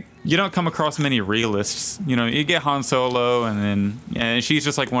weird. You don't come across many realists. You know, you get Han Solo, and she's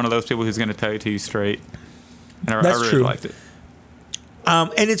just like one of those people who's going to tell it to you straight. And I really liked it.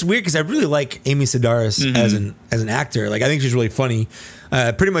 And it's weird because I really like Amy Sedaris as an actor. Like, I think she's really funny.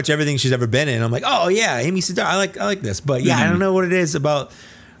 Pretty much everything she's ever been in, I'm like, oh yeah, Amy Sedaris. I like this. But yeah, I don't know what it is about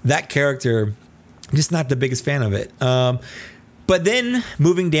that character. I'm just not the biggest fan of it. But then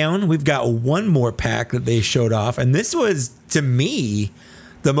moving down, we've got one more pack that they showed off. And this was, to me,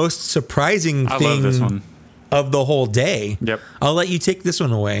 the most surprising thing of the whole day. Yep. I'll let you take this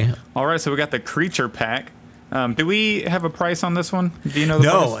one away. All right, so we got the creature pack. Do we have a price on this one? Do you know the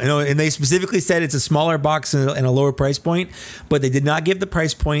price? No, and they specifically said it's a smaller box and a lower price point, but they did not give the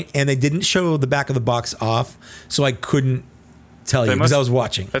price point, and they didn't show the back of the box off, so I couldn't tell you because I was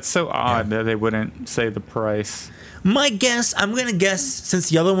watching. That's so odd that they wouldn't say the price. My guess, I'm going to guess, since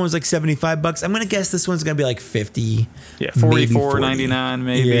the other one was like $75, I'm going to guess this one's going to be like 50. Yeah, $44.99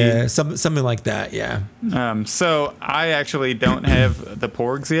 maybe. Yeah, something like that, yeah. So I actually don't have the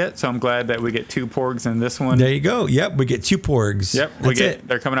Porgs yet, so I'm glad that we get 2 Porgs in this one. There you go. Yep, we get 2 Porgs. Yep,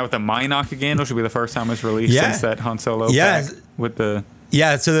 they're coming out with a Mynock again, which will be the first time it's released since that Han Solo pack with the...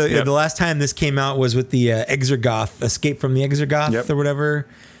 Yeah, so the last time this came out was with the Exergoth, Escape from the Exergoth or whatever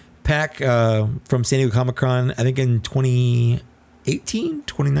pack from San Diego Comic-Con, I think in 2018,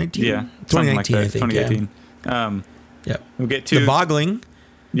 2019? Yeah, 2019, like that, I think. 2018. We'll get 2. The Boggling.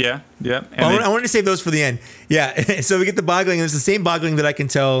 Yeah. I wanted to save those for the end. Yeah, so we get the Boggling, and it's the same Boggling that I can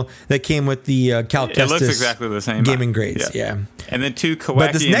tell that came with the Cal Kestis. It looks exactly the same. Gaming grades, yeah. And then 2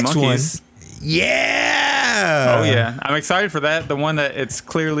 Kawaki monkeys. Yeah. Oh yeah, I'm excited for that. The one that it's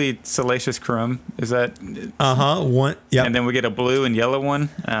clearly Salacious Crumb. Is that? One. Yeah. And then we get a blue and yellow one.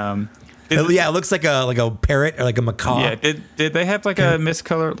 It looks like a parrot or like a macaw. Yeah. Did they have like a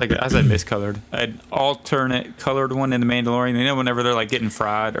miscolored? Like I said, miscolored, an alternate colored one in the Mandalorian? You know, whenever they're like getting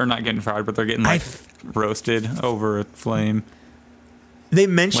fried or not getting fried, but they're getting like roasted over a flame. They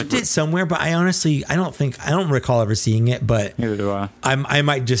mentioned it somewhere, but I don't recall ever seeing it. But neither do I. I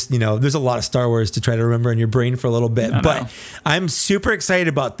might just, there's a lot of Star Wars to try to remember in your brain for a little bit. But I'm super excited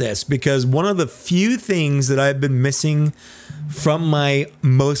about this because one of the few things that I've been missing from my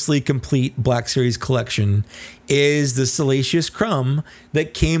mostly complete Black Series collection is the Salacious Crumb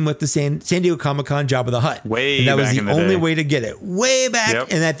that came with the San Diego Comic-Con Jabba the Hutt. And that was the only way to get it. Way back. Yep.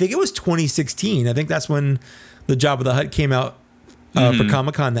 And I think it was 2016. I think that's when the Jabba the Hutt came out for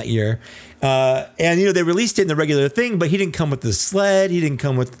Comic-Con that year. And, you know, they released it in the regular thing, but he didn't come with the sled. He didn't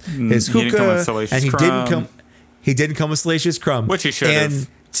come with his hookah. And he didn't come with Salacious Crumb. Which he should have.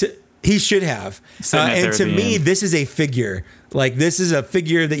 He should have. And to me, this is a figure. Like, this is a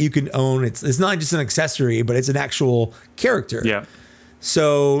figure that you can own. It's not just an accessory, but it's an actual character. Yeah.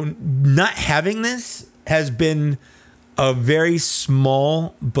 So not having this has been a very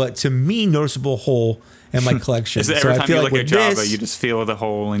small, but to me, noticeable hole in my collection. So every time you look at Jabba, you just feel the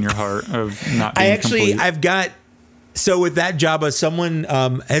hole in your heart of not being complete. I've got... So with that Jabba, someone...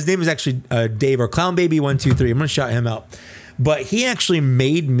 his name is actually Dave, or Clown Baby 123. I'm going to shout him out. But he actually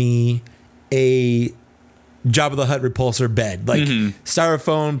made me a Jabba the Hutt repulsor bed. Like,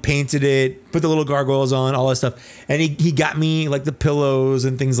 styrofoam, painted it, put the little gargoyles on, all that stuff. And he got me, like, the pillows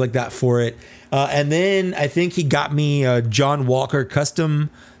and things like that for it. And then I think he got me a John Walker custom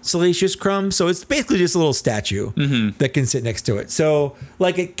Salacious Crumb. So it's basically just a little statue that can sit next to it. So,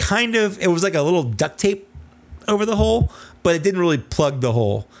 like, it was like a little duct tape over the hole, but it didn't really plug the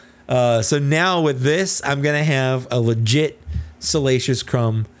hole. So now with this, I'm going to have a legit Salacious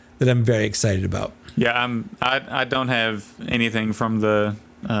Crumb that I'm very excited about. Yeah, I don't have anything from the,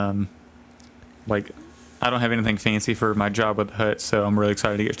 I don't have anything fancy for my Jabba the Hutt, so I'm really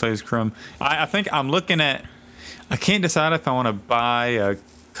excited to get Salacious Crumb. I think I'm looking at, I can't decide if I want to buy a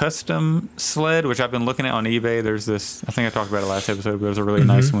custom sled, which I've been looking at on eBay. There's this, I think I talked about it last episode, but it was a really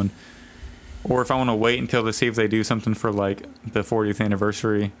nice one. Or if I want to wait until to see if they do something for, like, the 40th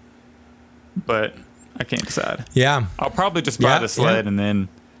anniversary. But I can't decide. Yeah, I'll probably just buy the sled and then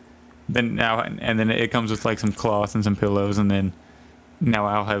it comes with, like, some cloth and some pillows, and then now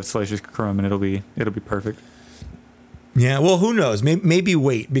I'll have Salacious Crumb, and it'll be perfect. Yeah, well, who knows? Maybe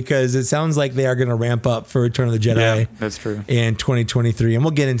wait, because it sounds like they are going to ramp up for Return of the Jedi. Yeah, that's true. In 2023, and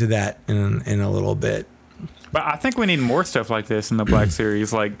we'll get into that in a little bit. But I think we need more stuff like this in the Black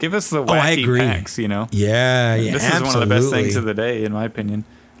Series. Like, give us the wacky packs, you know? Yeah, this is one of the best things of the day, in my opinion.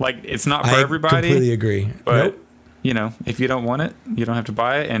 Like, it's not for everybody. I completely agree. But, you know, if you don't want it, you don't have to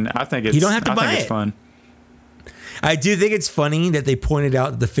buy it. And I think it's, it's fun. I do think it's funny that they pointed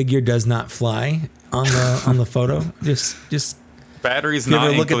out that the figure does not fly on the photo. Just batteries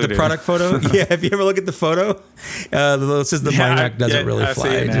not included. If you ever look at the product photo, if you ever look at the photo, it says the Minecraft doesn't really fly.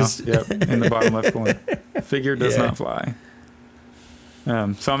 I see it now. In the bottom left corner, figure does not fly.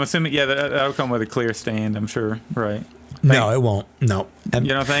 So I'm assuming, that'll come with a clear stand, I'm sure, right? No, it won't. No, you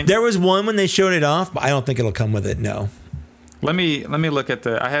don't think? There was one when they showed it off, but I don't think it'll come with it. No. Let me look at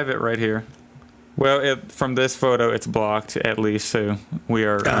I have it right here. Well, from this photo, it's blocked at least, so we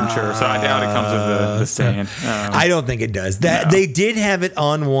are unsure. So I doubt it comes with the stand. I don't think it does. They did have it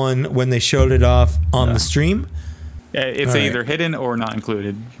on one when they showed it off on the stream. It's either hidden or not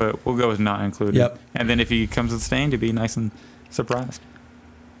included, but we'll go with not included. Yep. And then if he comes with the stand, you'll be nice and surprised.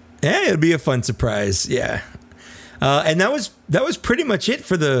 Yeah, it'll be a fun surprise. Yeah. And that was pretty much it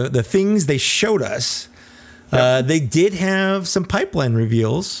for the things they showed us. They did have some pipeline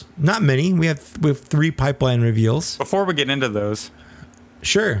reveals. Not many. We have 3 pipeline reveals. Before we get into those,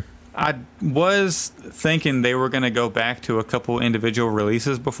 sure. I was thinking they were going to go back to a couple individual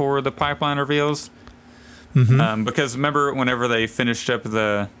releases before the pipeline reveals. Because remember, whenever they finished up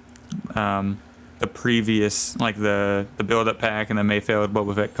the previous, like the build-up pack and the Mayfeld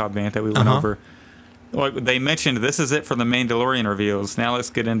Boba Fett Cobb Vanth that we went over. Like, they mentioned this is it for the Mandalorian reveals. Now let's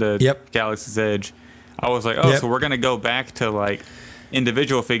get into Galaxy's Edge. I was like, so we're going to go back to, like,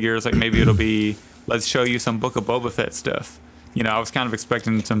 individual figures. Like, maybe it'll be, let's show you some Book of Boba Fett stuff. You know, I was kind of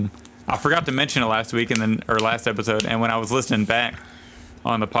expecting some... I forgot to mention it last week or last episode, and when I was listening back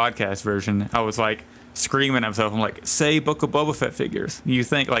on the podcast version, I was, like, screaming at myself. I'm like, say Book of Boba Fett figures. You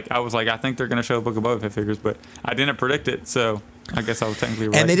think, like, I think they're going to show Book of Boba Fett figures, but I didn't predict it, so... I guess I was technically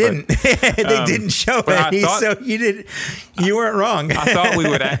right. And they didn't. They didn't show any, so you weren't wrong. I thought we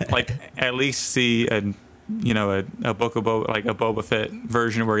would at least see a Book of Boba, like a Boba Fett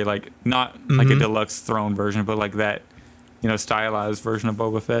version where you like not like a deluxe throne version, but like that, stylized version of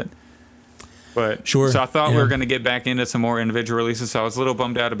Boba Fett. But so I thought we were going to get back into some more individual releases. So I was a little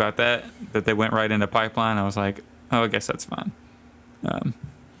bummed out about that they went right into pipeline. I was like, I guess that's fine.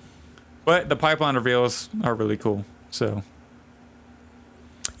 But the pipeline reveals are really cool. So.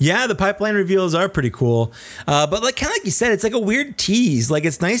 Yeah, the pipeline reveals are pretty cool. But like kind of like you said, it's like a weird tease. Like,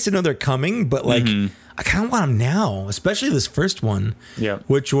 it's nice to know they're coming, but like I kind of want them now, especially this first one,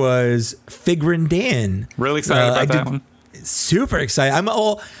 which was Figrin Dan. Really excited about that one. Super excited.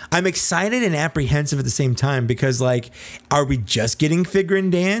 I'm excited and apprehensive at the same time because, like, are we just getting Figrin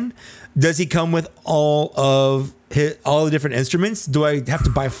Dan? Does he come with all the different instruments? Do I have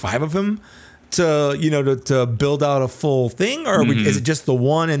to buy 5 of them to build out a full thing, or is it just the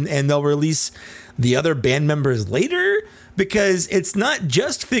one and they'll release the other band members later? Because it's not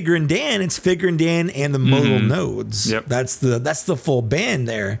just Figure and Dan, it's Figure and Dan and the Modal Nodes. Yep. That's the full band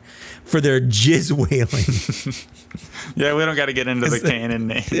there for their jizz wailing. Yeah, we don't got to get into the canon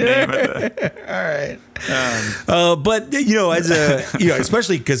name of the. All right. But as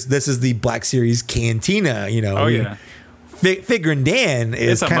especially because this is the Black Series Cantina. Oh yeah. Figure and Dan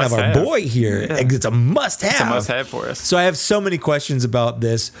is kind of our boy here. Yeah. It's a must-have. It's a must-have for us. So I have so many questions about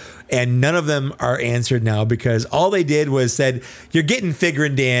this, and none of them are answered now because all they did was said, "You're getting Figure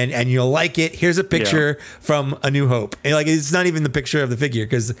and Dan, and you'll like it. Here's a picture from A New Hope." And it's not even the picture of the figure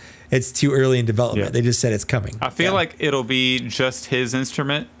because it's too early in development. Yeah. They just said it's coming. I feel like it'll be just his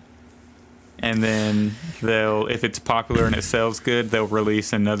instrument, and then if it's popular and it sells good, they'll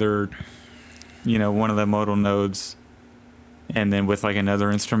release another, one of the modal nodes. And then with another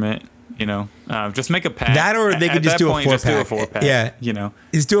instrument, just make a pack. That, or they could just do a 4-pack. Just do a 4-pack. Yeah,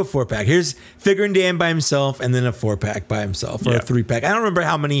 just do a 4-pack. Here's Figure and Dan by himself, and then a 4-pack by himself, or a 3-pack. I don't remember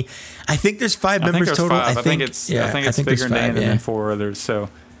how many. I think there's 5 members total. 5. I think it's Figure and Dan, and then 4 others. So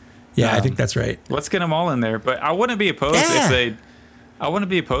I think that's right. Let's get them all in there. But I wouldn't be opposed if they. I wouldn't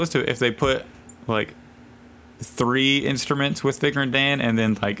be opposed to it if they put 3 instruments with Figure and Dan, and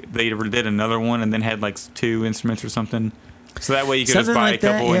then they did another one, and then had 2 instruments or something. So that way you could just buy a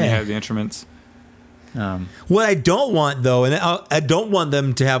couple and you have the instruments. What I don't want, though, and I don't want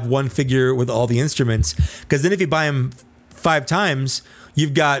them to have one figure with all the instruments, because then if you buy them 5 times,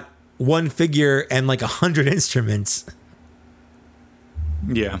 you've got one figure and 100 instruments.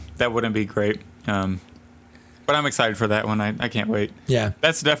 Yeah, that wouldn't be great. But I'm excited for that one. I can't wait. Yeah.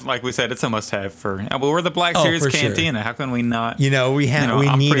 That's definitely, like we said, it's a must-have for... we're the Black Series Cantina. Sure. How can we not... we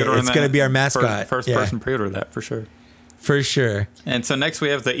need it. It's going to be our mascot. First person pre-order that, for sure. For sure. And so next we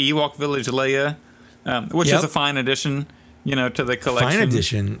have the Ewok Village Leia, which is a fine addition, to the collection. Fine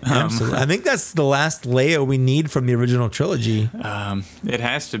addition, absolutely. I think that's the last Leia we need from the original trilogy. It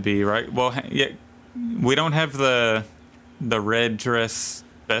has to be, right? Well, yeah, we don't have the red dress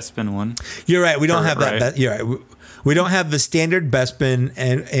Bespin one. You're right. We don't have that. Right? You're right. We don't have the standard Bespin,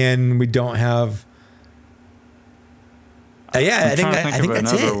 and we don't have. I think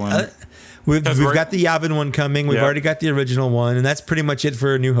that's it. We've got the Yavin one coming. We've already got the original one, and that's pretty much it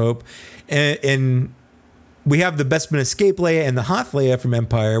for A New Hope. And we have the Bespin Escape Leia and the Hoth Leia from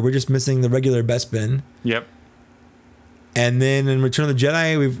Empire. We're just missing the regular Bespin. Yep. And then in Return of the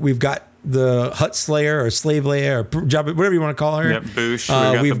Jedi, we've got the Hutt Slayer or Slave Leia or Jabba, whatever you want to call her. Yep,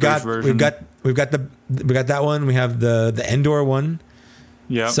 Boosh. We've got that one. We have the Endor one.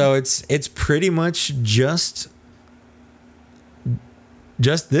 Yeah. So it's pretty much just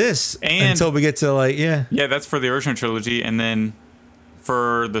this until we get to yeah, that's for the original trilogy, and then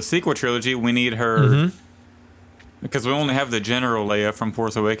for the sequel trilogy we need her because we only have the General Leia from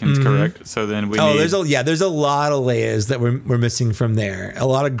Force Awakens, correct? So then we need... there's a lot of Leias that we're missing from there. A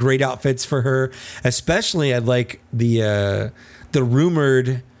lot of great outfits for her, especially I'd like the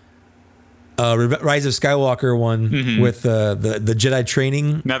rumored Rise of Skywalker one with the Jedi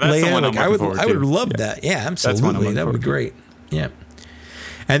training. Now that's Leia. the one I would love that. Yeah, absolutely, that would be great. Yeah.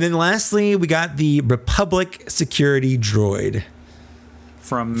 And then lastly, we got the Republic security droid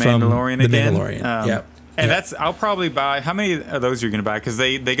from Mandalorian again. Mandalorian. And that's, I'll probably buy, how many of those are you going to buy? Because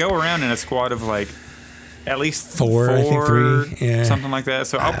they go around in a squad of at least 4, I think 3, something like that.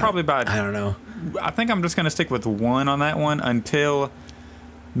 So I'll probably buy. I don't know. I think I'm just going to stick with 1 on that one until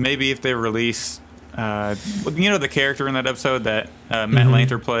maybe if they release, the character in that episode that Matt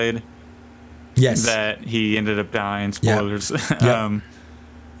Lanter played. Yes. That he ended up dying. Spoilers. Yep.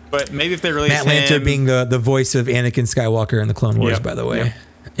 But maybe if they release Matt Lanter being the voice of Anakin Skywalker in the Clone Wars, by the way. Yep.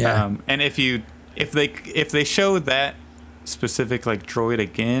 Yeah. And if they show that specific droid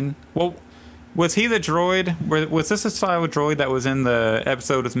again, well, was he the droid? Was this a style of droid that was in the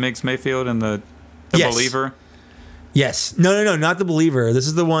episode with Migs Mayfield and the Believer? Yes. No, not the Believer. This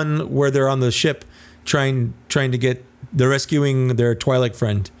is the one where they're on the ship trying to they're rescuing their Twi'lek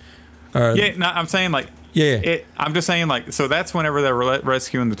friend. I'm saying I'm just saying so that's whenever they're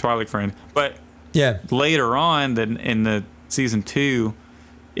rescuing the Twi'lek friend. But later on, in the season 2,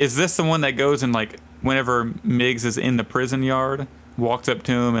 is this the one that goes and whenever Migs is in the prison yard, walks up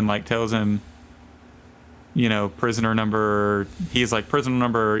to him and tells him, prisoner number, he's prisoner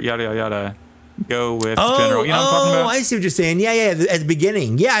number yada yada yada, go with General. You know what I'm talking about? I see what you're saying. Yeah, at the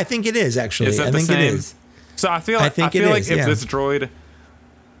beginning. Yeah, I think it is actually. I think it is. So I feel like if this droid,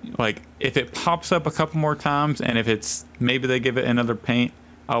 if it pops up a couple more times, and if it's maybe they give it another paint,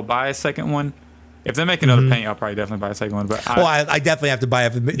 I'll buy a second one. If they make another paint, I'll probably definitely buy a second one. But I definitely have to buy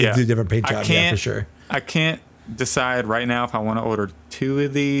it to do a different paint job. Yeah, for sure. I can't decide right now if I want to order 2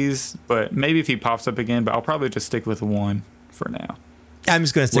 of these, but maybe if he pops up again. But I'll probably just stick with 1 for now. I'm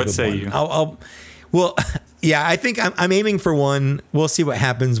just gonna stick with 1. What say you? Well, yeah, I think I'm aiming for 1. We'll see what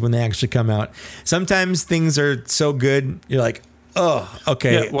happens when they actually come out. Sometimes things are so good, you're like, oh,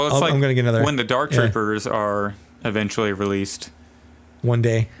 okay. Yeah, well, I'm gonna get another. When the Dark Troopers are eventually released. One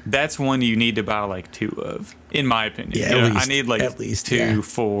day. That's one you need to buy like 2 of, in my opinion. Yeah, I need like at least 2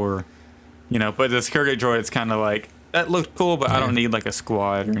 for, but the security droid, it's kind of like, that looked cool, but I don't need like a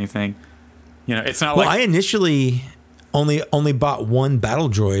squad or anything. It's not I initially only bought 1 battle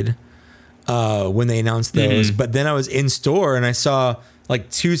droid when they announced those, but then I was in store and I saw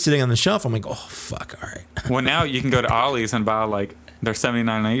like 2 sitting on the shelf. I'm like, oh, fuck, all right. Well, now you can go to Ollie's and buy like, they're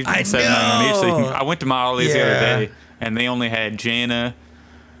 $79 each. $79 each. So I went to my Ollie's the other day. And they only had Jaina,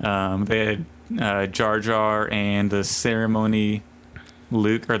 they had Jar Jar, and the ceremony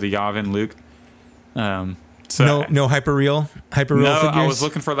Luke, or the Yavin Luke. So no hyperreal figures? I was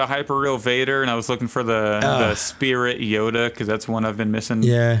looking for the hyperreal Vader, and I was looking for the Spirit Yoda, because that's one I've been missing.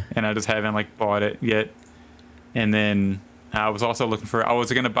 Yeah. And I just haven't bought it yet. And then I was also looking for, I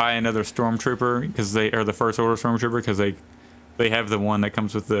was going to buy another Stormtrooper, because or the First Order Stormtrooper, because they have the one that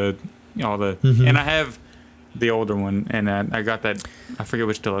comes with and I have the older one, and I got that, I forget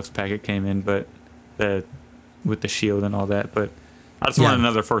which deluxe pack it came in, but with the shield and all that, but I just wanted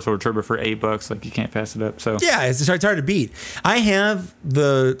another First Order Trooper for $8. You can't pass it up. So yeah, it's hard to beat. I have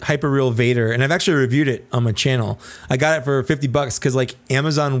the Hyperreal Vader, and I've actually reviewed it on my channel. I got it for $50 because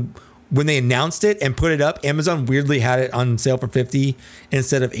Amazon, when they announced it and put it up, Amazon weirdly had it on sale for $50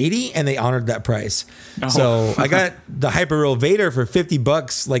 instead of $80, and they honored that price. Oh. So I got the Hyperreal Vader for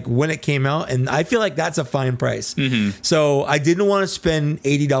 $50 when it came out, and I feel like that's a fine price. So I didn't want to spend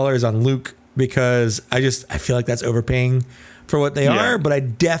 $80 on Luke because I feel like that's overpaying for what they are, but I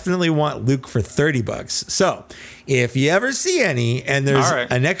definitely want Luke for $30. So if you ever see any and there's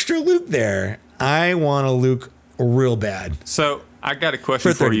an extra Luke there, I want a Luke real bad. So I got a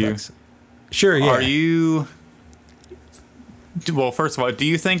question for you. Sure, yeah. Are you... Well, first of all, do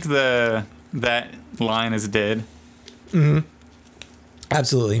you think that line is dead? Mm-hmm.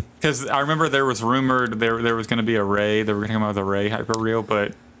 Absolutely. Because I remember there was rumored there was going to be a Rey. They were going to come out with a Rey Hyperreal,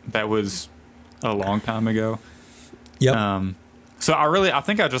 but that was a long time ago. Yep. So I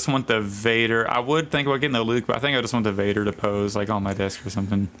think I just want the Vader. I would think about getting the Luke, but I think I just want the Vader to pose on my desk or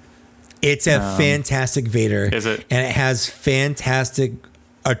something. It's a fantastic Vader. Is it? And it has fantastic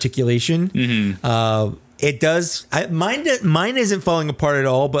articulation. Mm-hmm. It does. Mine isn't falling apart at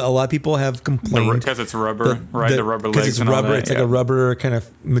all, but a lot of people have complained because it's rubber, right? The rubber legs. Because it's rubber. It's like a rubber kind of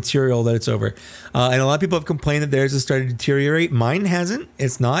material that it's over. And a lot of people have complained that theirs has started to deteriorate. Mine hasn't.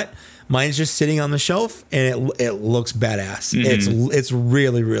 It's not. Mine's just sitting on the shelf, and it looks badass. Mm-hmm. It's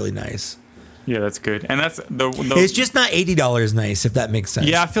really, really nice. Yeah, that's good. And that's the it's just not $80 nice, if that makes sense.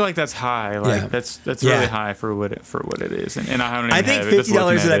 Yeah, I feel like that's high. That's really high for what it is. And I don't even think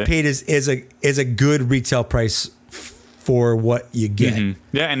 $50 that I paid is a good retail price for what you get. Mm-hmm.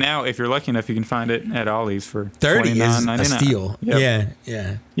 Yeah, and now if you're lucky enough, you can find it at Ollie's for $30 is a steal. Yep.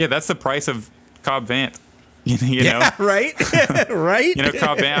 Yeah, that's the price of Cobb Vanth. Yeah, right. Right.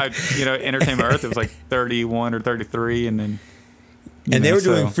 Cobb Vanth, Entertainment Earth, it was like 31 or 33, and then. And they were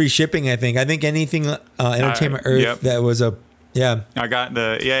doing free shipping, I think. I think anything Entertainment Earth that was I got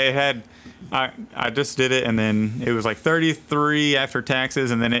it had, I just did it, and then it was like 33 after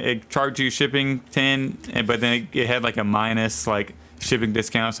taxes, and then it charged you shipping 10, but then it had like a minus shipping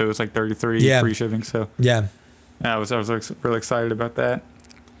discount, so it was like 33 free shipping. So I was really excited about that.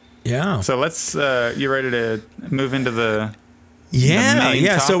 Yeah. So let's you ready to move into the main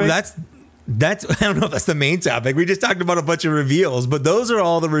topic? So that's I don't know if that's the main topic. We just talked about a bunch of reveals, but those are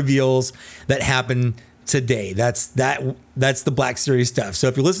all the reveals that happened today. That's the Black Series stuff. So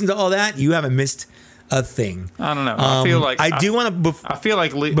if you listen to all that, you haven't missed a thing. I don't know. I feel like I feel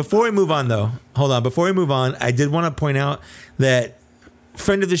like before we move on, though, hold on. Before we move on, I did want to point out that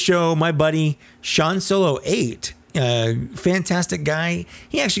friend of the show, my buddy Sean Solo 8. Fantastic guy.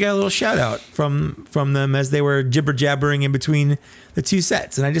 He actually got a little shout out from them as they were jibber jabbering in between the two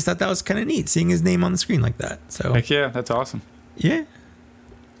sets, and I just thought that was kind of neat seeing his name on the screen like that. So heck yeah, that's awesome. Yeah.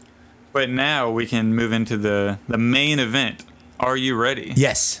 But now we can move into the main event. Are you ready?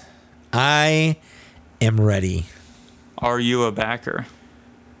 Yes, I am ready. Are you a backer?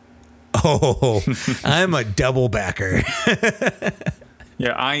 Oh, I'm a double backer.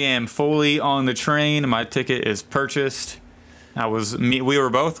 Yeah, I am fully on the train. My ticket is purchased. We were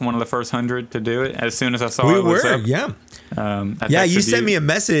both one of the first 100 to do it. As soon as I saw it was up. Yeah. You sent me a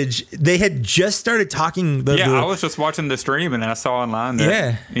message. They had just started talking. I was just watching the stream and then I saw online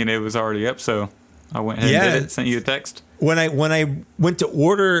that it was already up. So I went ahead and did it. Sent you a text. When I went to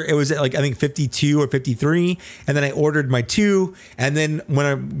order, it was at like I think 52 or 53, and then I ordered my 2, and then when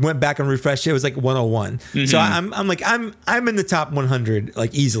I went back and refreshed it was like 101. Mm-hmm. So I'm in the top 100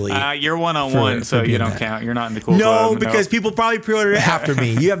 like easily. You're 101, so you don't count. You're not in the cool club. No, because people probably pre-ordered it after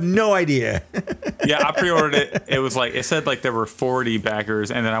me. You have no idea. Yeah, I pre-ordered it. It was like it said like there were 40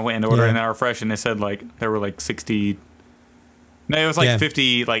 backers, and then I went and ordered, and then I refreshed, and it said like there were like 60. No, it was like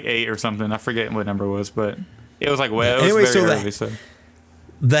 50, like 8 or something. I forget what number it was, but. It was like, well, it was very early.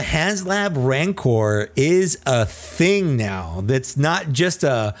 The HasLab Rancor is a thing now. That's not just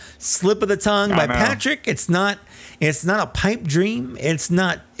a slip of the tongue by Patrick. It's not a pipe dream. It's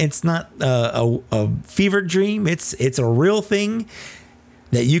not a fever dream. It's a real thing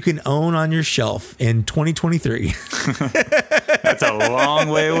that you can own on your shelf in 2023. That's a long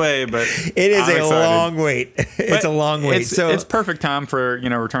way away, but it is a long wait. It's a long wait. So it's perfect time for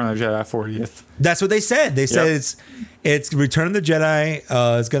Return of the Jedi 40th. That's what they said. They said it's Return of the Jedi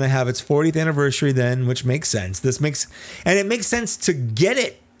is going to have its 40th anniversary then, which makes sense. It makes sense to get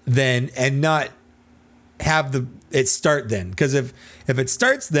it then and not have it start then, because if it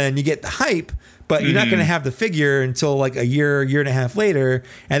starts then, you get the hype. But you're not going to have the figure until like a year and a half later,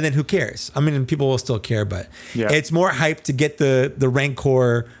 and then who cares? I mean, people will still care, but it's more hype to get the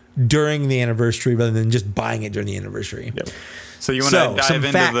Rancor during the anniversary rather than just buying it during the anniversary. Yep. So you want to dive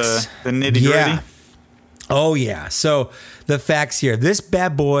into the nitty-gritty? Yeah. Oh, yeah. So the facts here. This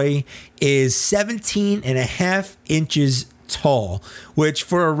bad boy is 17 and a half inches tall, which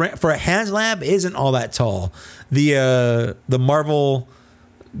for a HasLab isn't all that tall. The Marvel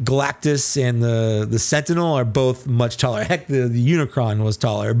Galactus and the Sentinel are both much taller. Heck, the Unicron was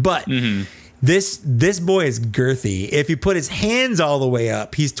taller, but this boy is girthy. If you put his hands all the way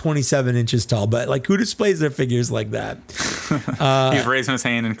up, he's 27 inches tall. But like, who displays their figures like that? He's raising his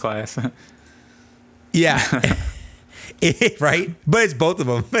hand in class. Yeah. Right? But it's both of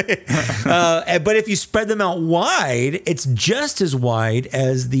them. But if you spread them out wide, it's just as wide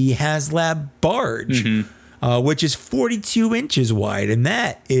as the HasLab Barge. Which is 42 inches wide, and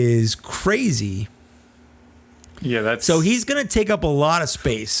that is crazy. Yeah, so he's going to take up a lot of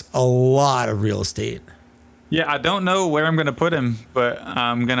space, a lot of real estate. Yeah, I don't know where I'm going to put him, but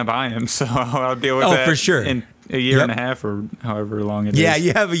I'm going to buy him, so I'll deal with that for sure. in a year and a half or however long it is. Yeah,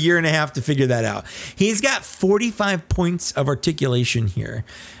 you have a year and a half to figure that out. He's got 45 points of articulation here.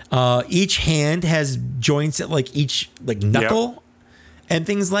 Each hand has joints at like each knuckle. And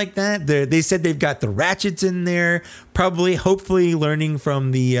things like that. They said they've got the ratchets in there, hopefully learning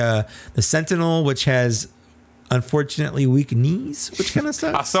from the Sentinel, which has unfortunately weak knees, which kind of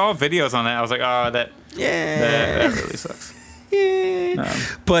sucks. I saw videos on that. I was like, oh, that really sucks. Yeah.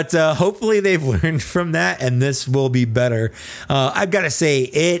 But hopefully they've learned from that, and this will be better. I've got to say,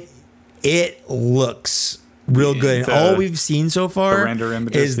 it looks real good. And all we've seen so far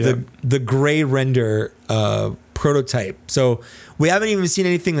is the gray render prototype. So we haven't even seen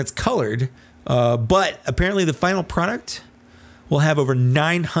anything that's colored, but apparently the final product will have over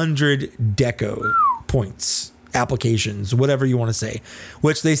 900 deco points, applications, whatever you want to say,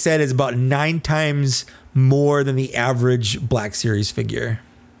 which they said is about 9 times more than the average Black Series figure.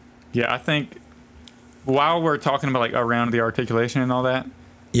 Yeah, I think while we're talking about like around the articulation and all that,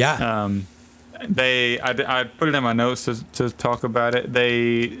 I put it in my notes to talk about it.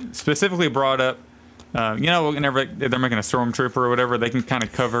 They specifically brought up, whenever they're making a stormtrooper or whatever, they can kind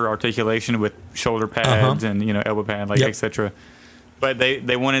of cover articulation with shoulder pads and elbow pad, etc. But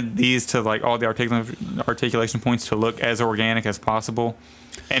they wanted these to like all the articulation points to look as organic as possible.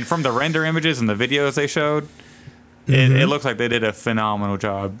 And from the render images and the videos they showed, it looks like they did a phenomenal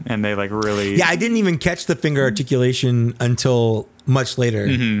job, and they like really. Yeah, I didn't even catch the finger articulation until much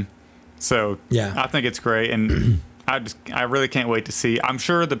later. So I think it's great, and I really can't wait to see. I'm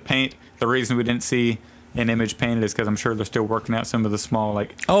sure the reason we didn't see an image painted is because I'm sure they're still working out some of the small,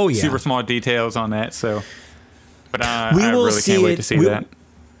 super small details on that. So, but I really can't wait to see that.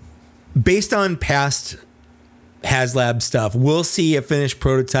 Based on past HasLab stuff, we'll see a finished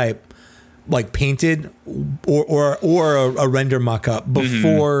prototype, like painted or a render mock-up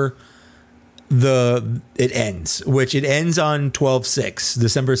before it ends, which it ends on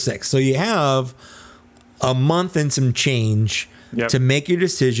December 6th. So you have a month and some change to make your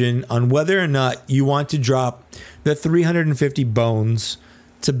decision on whether or not you want to drop the 350 bones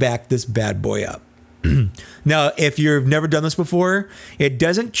to back this bad boy up. Now, if you've never done this before, it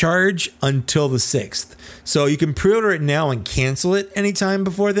doesn't charge until the 6th. So you can pre-order it now and cancel it anytime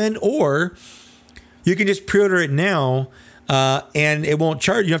before then, or you can just pre-order it now and it won't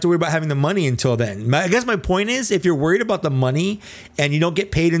charge. You don't have to worry about having the money until then. I guess my point is, if you're worried about the money and you don't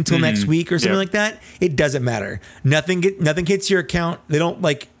get paid until next week or something like that, it doesn't matter. Nothing hits your account. They don't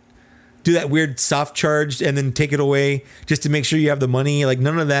like do that weird soft charge and then take it away just to make sure you have the money. Like,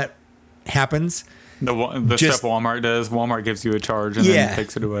 none of that happens. The stuff Walmart does. Walmart gives you a charge and then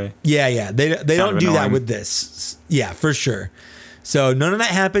takes it away. Yeah. They don't do that with this. Yeah, for sure. So none of that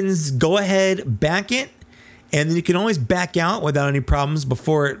happens. Go ahead, back it, and then you can always back out without any problems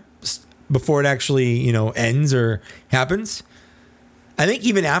before it actually ends or happens. I think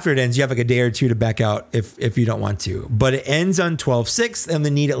even after it ends, you have like a day or two to back out if you don't want to. But it ends on 12/6, and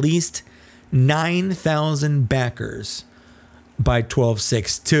they need at least 9,000 backers by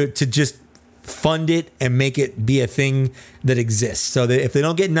 12/6 to just fund it and make it be a thing that exists. So that if they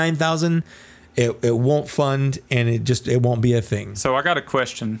don't get 9,000, it won't fund, and it won't be a thing. So I got a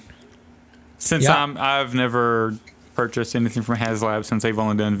question. Since I've never purchased anything from HasLab, since they've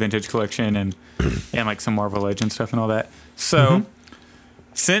only done Vintage Collection and like some Marvel Legends stuff and all that. So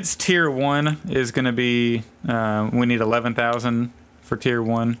since Tier 1 is going to be, we need 11,000 for Tier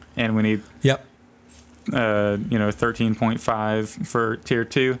 1, and we need 13.5 for Tier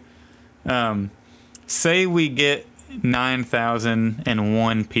 2. Say we get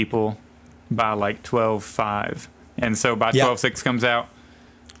 9,001 people by like 12.5, and so by 12.6 comes out,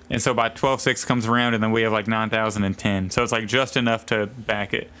 and so by 12.6 comes around, and then we have like 9,010. So it's like just enough to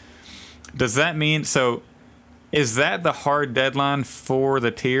back it. Does that mean, so is that the hard deadline for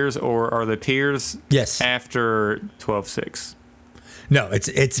the tiers, or are the tiers after 12.6? No,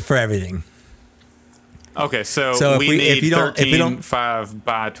 it's for everything. Okay, so we need 13.5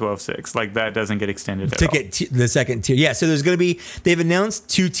 by 12.6. Like, that doesn't get extended at all. To get the second tier. Yeah, so there's going to be, they've announced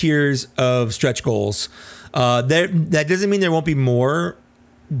 2 tiers of stretch goals. That doesn't mean there won't be more,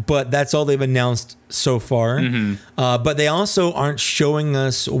 but that's all they've announced so far. But they also aren't showing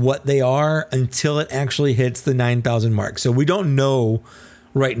us what they are until it actually hits the 9,000 mark. So we don't know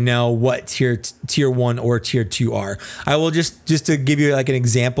right now what tier 1 or tier 2 are. I will just to give you like an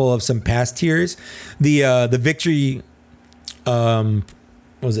example of some past tiers, the victory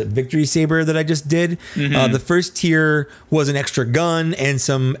Victory Saber that I just did. The first tier was an extra gun and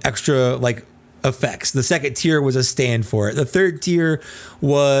some extra like effects. The second tier was a stand for it. The third tier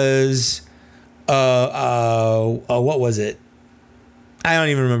was what was it? I don't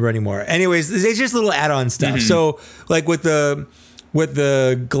even remember anymore. Anyways, it's just little add-on stuff. So like with the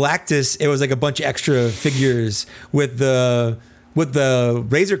Galactus, it was like a bunch of extra figures. With the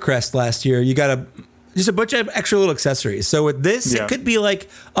Razor Crest last year, you got just a bunch of extra little accessories. So with this, it could be like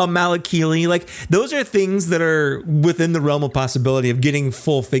a Malakili. Like, those are things that are within the realm of possibility of getting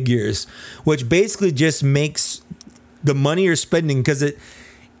full figures, which basically just makes the money you're spending, because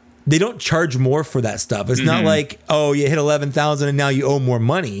they don't charge more for that stuff. It's not like, oh, you hit 11,000 and now you owe more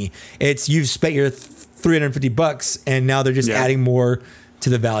money. It's you've spent your $350 and now they're just adding more to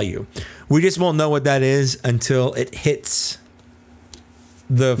the value. We just won't know what that is until it hits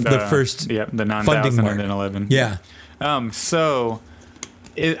the first the 9,000 and then 11. Yeah. So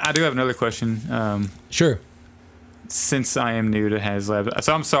I do have another question. Sure. Since I am new to HasLab,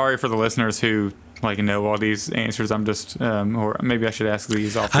 so I'm sorry for the listeners who like know all these answers. I'm just, or maybe I should ask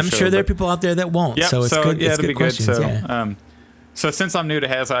these off the show. I'm sure there are people out there that won't. Yep, so it's good. Yeah, it's it'll be good. So, so since I'm new to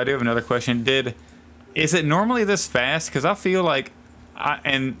HasLab, I do have another question. Is it normally this fast? Because I feel like,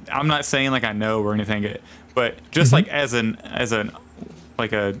 and I'm not saying like I know or anything, but just like as an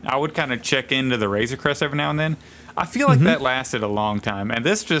I would kind of check into the Razor Crest every now and then. I feel like that lasted a long time, and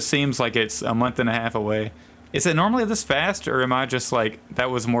this just seems like it's a month and a half away. Is it normally this fast, or am I just like, that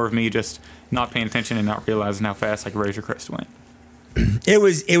was more of me just not paying attention and not realizing how fast like Razor Crest went? It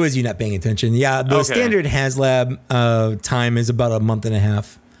was you not paying attention. Yeah, the standard HasLab time is about a month and a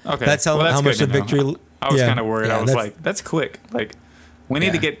half. Okay, that's how much the victory. I was kind of worried. I was like, that's quick. Like, we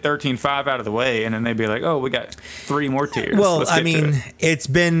need to get 13.5 out of the way, and then they'd be like, oh, we got 3 more tiers. Well, I mean, it's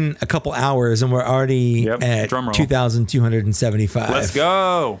been a couple hours, and we're already at 2,275. Let's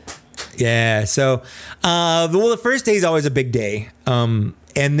go. Yeah. So, the first day is always a big day. And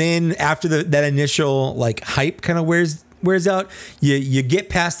then after that initial like hype kind of wears out, you get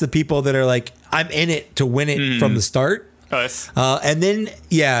past the people that are like, I'm in it to win it from the start. Us. And then,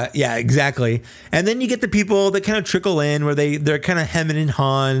 yeah, exactly. And then you get the people that kind of trickle in where they're kind of hemming and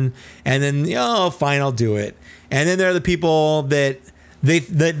hawing, and then, oh, fine, I'll do it. And then there are the people that they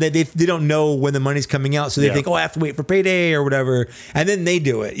don't know when the money's coming out, so they think, oh, I have to wait for payday or whatever, and then they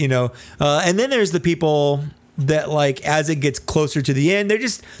do it, and then there's the people that, like, as it gets closer to the end,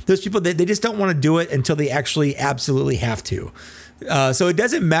 those people that they just don't want to do it until they actually absolutely have to. So it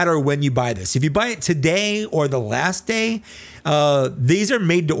doesn't matter when you buy this. If you buy it today or the last day, these are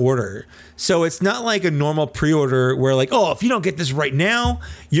made to order. So it's not like a normal pre-order where, like, oh, if you don't get this right now,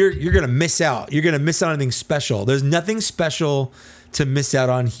 you're going to miss out. You're going to miss out on anything special. There's nothing special to miss out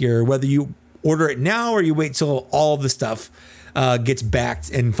on here, whether you order it now or you wait till all of the stuff gets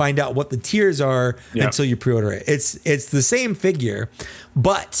backed and find out what the tiers are until you pre-order it. It's the same figure,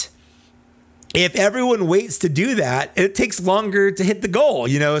 but if everyone waits to do that, it takes longer to hit the goal,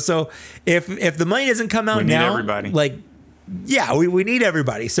 So if the money doesn't come out we need now, everybody. We need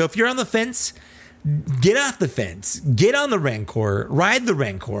everybody. So if you're on the fence, get off the fence, get on the Rancor, ride the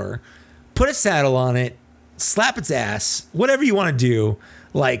Rancor, put a saddle on it, slap its ass, whatever you want to do.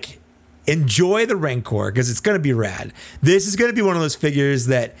 Like, enjoy the Rancor because it's going to be rad. This is going to be one of those figures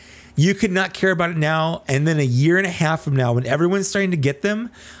that you could not care about it now, and then a year and a half from now, when everyone's starting to get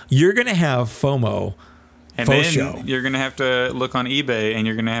them, you're going to have FOMO. And then you're going to have to look on eBay, and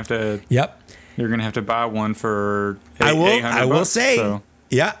you're going to have to. Yep. You're going to have to buy one for. I will say. So.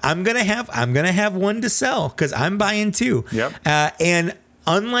 Yeah, I'm gonna have one to sell because I'm buying two. Yep. And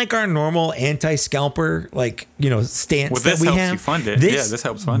unlike our normal anti-scalper, stance that we have, helps you fund it. This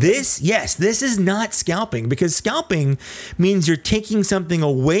helps fund it. This is not scalping, because scalping means you're taking something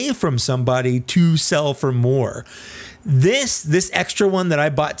away from somebody to sell for more. This extra one that I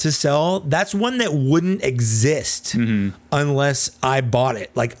bought to sell, that's one that wouldn't exist unless I bought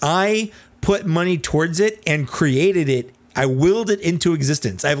it. Like, I put money towards it and created it. I willed it into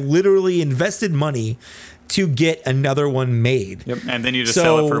existence. I've literally invested money to get another one made. Yep, and then you just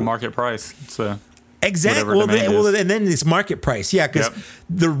sell it for market price. So exactly. And then it's market price. Yeah, because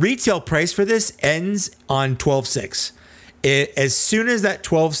the retail price for this ends on 12/6. As soon as that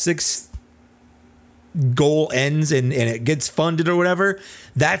 12/6 goal ends and it gets funded or whatever,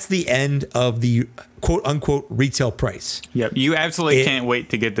 that's the end of the quote unquote retail price. Yep, you absolutely can't wait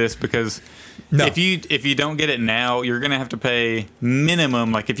to get this, because if you don't get it now, you're gonna have to pay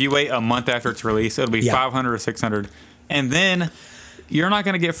minimum. Like, if you wait a month after its release, it'll be $500 or $600, and then you're not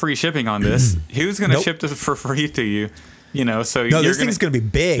gonna get free shipping on this. Who's gonna ship this for free to you? So this thing's gonna be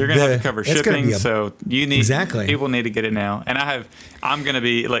big. You're gonna have to cover shipping. So you need exactly. People need to get it now. And I'm gonna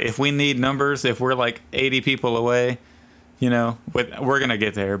be like, if we need numbers, if we're like 80 people away, we're gonna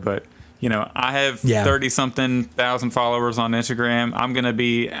get there. But I have 30-something thousand followers on Instagram.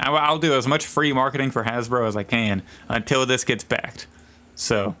 I'll do as much free marketing for Hasbro as I can until this gets backed.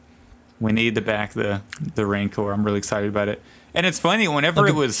 So we need to back the Rancor. I'm really excited about it. And it's funny, whenever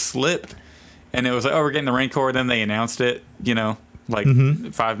it was slipped and it was like, oh, we're getting the Rancor, then they announced it,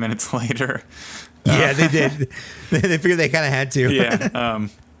 5 minutes later. Yeah, they did. They figured they kind of had to. Yeah.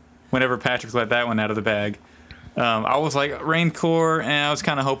 Whenever Patrick let that one out of the bag, I was like, Rancor, and I was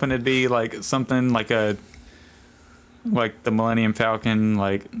kind of hoping it'd be like something like the Millennium Falcon,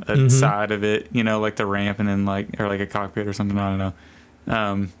 like a side of it, like the ramp, and then or like a cockpit or something. I don't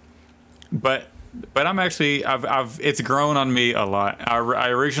know. But I'm actually, it's grown on me a lot. I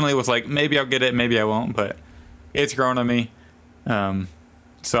originally was like, maybe I'll get it, maybe I won't, but it's grown on me.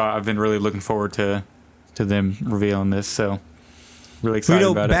 So I've been really looking forward to them revealing this. So really excited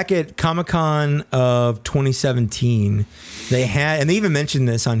about it. Back at Comic-Con of 2017, they had, and they even mentioned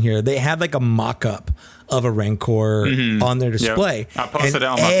this on here, they had like a mock-up of a Rancor on their display. Yep. I posted it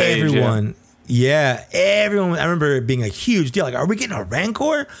on my page. Everyone, I remember it being a huge deal. Like, are we getting a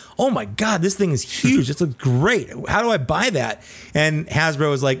Rancor? Oh my God, this thing is huge. This looks great. How do I buy that? And Hasbro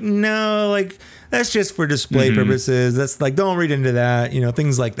was like, no, like, that's just for display purposes. That's like, don't read into that,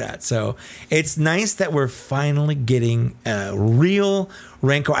 things like that. So it's nice that we're finally getting a real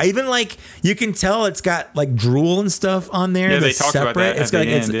Rancor. I even you can tell it's got like drool and stuff on there. Yeah, they talked about that at the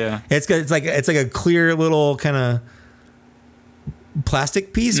end. It's like a clear little kind of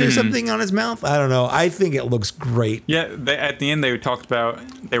plastic piece or something on his mouth. I don't know. I think it looks great. Yeah, at the end they talked about,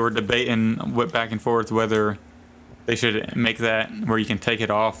 they were debating back and forth whether they should make that where you can take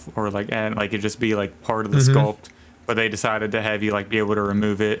it off or add it just be like part of the sculpt, but they decided to have you be able to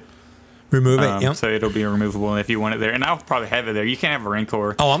remove it. So it'll be removable if you want it there, and I'll probably have it there. You can't have a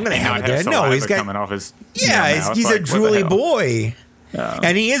Rancor. Oh, I'm gonna have it there. No, he's got coming off his. Yeah, he's a drooly boy.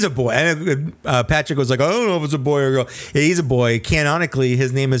 And he is a boy. And Patrick was like, I don't know if it's a boy or a girl. He's a boy. Canonically,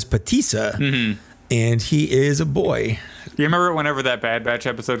 his name is Patissa, and he is a boy. You remember whenever that Bad Batch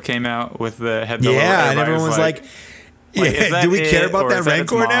episode came out with the head? Yeah, and everyone was like, do we care about that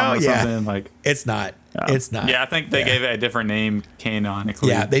Rancor now? Yeah, like, it's not. It's not. Yeah, I think they gave it a different name canonically.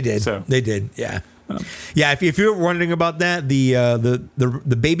 Yeah, they did. So they did. Yeah. Yeah, if you're wondering about that,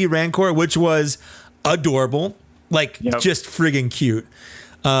 the baby Rancor, which was adorable, like just friggin' cute.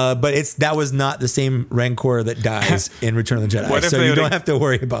 But that was not the same Rancor that dies in Return of the Jedi. So you don't have to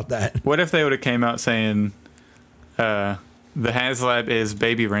worry about that. What if they would have came out saying the HasLab is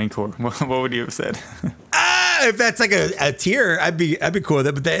baby Rancor? What would you have said? If that's like a tier, I'd be cool with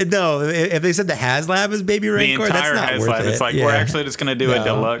it. But no, if they said the HasLab is baby Rancor, that's not worth it. It's like we're actually just going to do a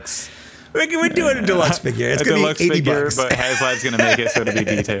deluxe. We're doing a deluxe figure. It's going to be $80, but HasLab's going to make it so to be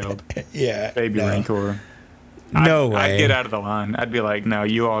detailed. Yeah, baby Rancor. No way. I'd get out of the line. I'd be like, no,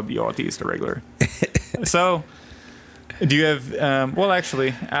 you all use the regular. So, do you have? Well,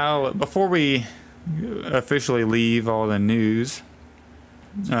 actually, before we officially leave all the news,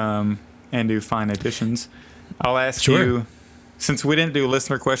 and do fine additions, I'll ask you, since we didn't do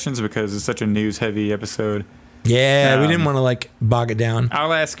listener questions because it's such a news-heavy episode. Yeah, we didn't want to like bog it down.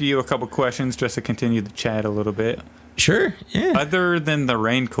 I'll ask you a couple questions just to continue the chat a little bit. Sure. Yeah. Other than the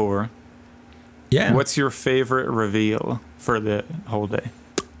Rancor, what's your favorite reveal for the whole day?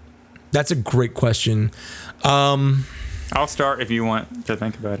 That's a great question. I'll start if you want to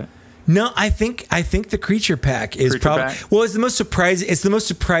think about it. No, I think the creature pack is probably it's the most surprising. It's the most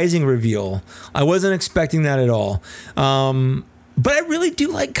surprising reveal. I wasn't expecting that at all. But I really do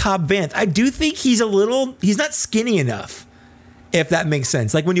like Cobb Vanth. I do think he's not skinny enough, if that makes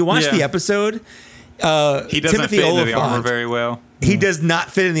sense. Like when you watch the episode, he doesn't Timothy fit Olyphant, into the armor very well. He does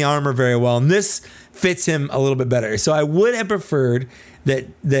not fit in the armor very well, and this fits him a little bit better. So I would have preferred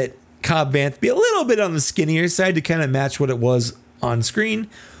that Cobb Vanth be a little bit on the skinnier side to kind of match what it was on screen.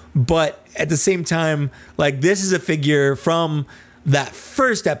 But at the same time, like this is a figure from that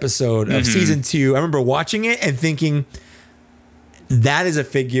first episode of season 2. I remember watching it and thinking, that is a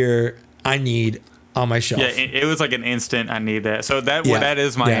figure I need on my shelf. Yeah, it was like an instant, I need that. So that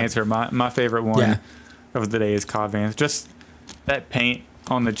is my answer. My favorite one of the day is Cobb Vanth. Just that paint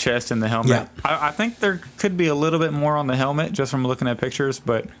on the chest and the helmet. Yeah. I think there could be a little bit more on the helmet just from looking at pictures,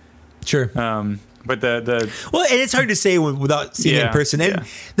 but sure. But the well, and it's hard to say without seeing it in person. And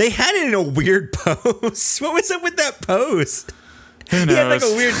they had it in a weird pose. What was up with that pose? He had like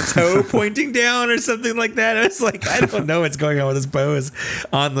a weird toe pointing down or something like that. I was like, I don't know what's going on with this pose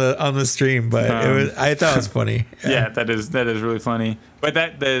on the stream, but I thought it was funny. Yeah, that is really funny. But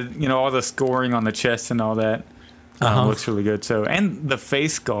all the scoring on the chest and all that looks really good. So, and the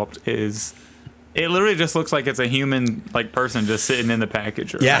face sculpt it literally just looks like it's a human person just sitting in the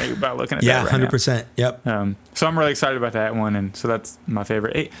package. Right, about looking at that right 100%. Yep. So I'm really excited about that one, and so that's my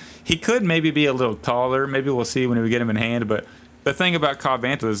favorite. He could maybe be a little taller. Maybe we'll see when we get him in hand, but. The thing about Cobb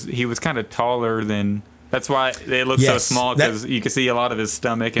Vanth was he was kind of taller than. That's why they look so small, because you can see a lot of his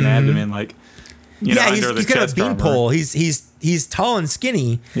stomach and abdomen, under the he's got a beanpole. He's tall and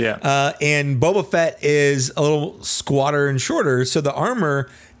skinny. Yeah. And Boba Fett is a little squatter and shorter, so the armor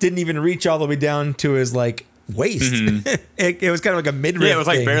didn't even reach all the way down to his waist. It was kind of like a midriff. Yeah, it was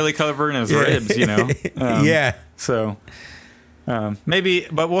like barely covering his ribs. Yeah. So maybe,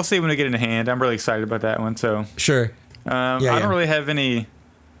 but we'll see when we get into hand. I'm really excited about that one. So sure. I don't really have any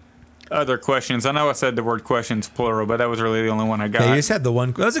other questions. I know I said the word questions plural, but that was really the only one I got. Yeah, you just had the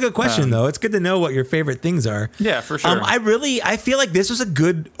one. That was a good question, though. It's good to know what your favorite things are. Yeah, for sure. I feel like this was a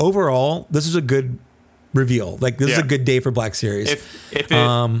good overall. This was a good reveal. Like this is a good day for Black Series. If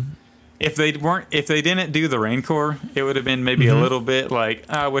they didn't do the Rancor, it would have been maybe a little bit like,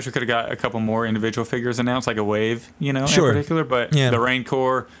 I wish we could have got a couple more individual figures announced, like a wave, in particular. But the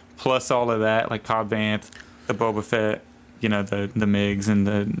Rancor plus all of that, like Cobb Vanth, the Boba Fett, the MiGs and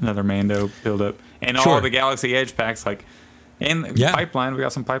another Mando build-up, and all the Galaxy Edge packs, and pipeline. We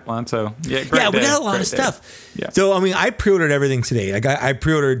got some pipeline, so we got a lot of stuff. Yeah. So I pre-ordered everything today. I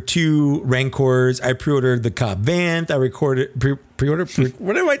pre-ordered 2 Rancors. I pre-ordered the Cobb Vanth. I pre-ordered.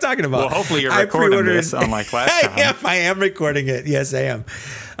 What am I talking about? Well, hopefully you're recording this unlike last time. I am recording it. Yes, I am.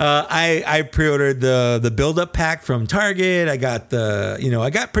 I pre-ordered the build-up pack from Target. I got I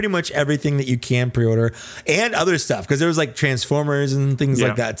got pretty much everything that you can pre-order and other stuff, because there was like Transformers and things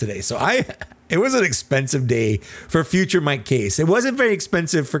like that today. So it was an expensive day for future Mike Case. It wasn't very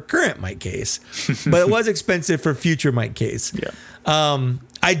expensive for current Mike Case, but it was expensive for future Mike Case. Yeah.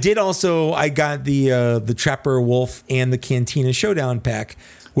 I got the Trapper Wolf and the Cantina Showdown pack,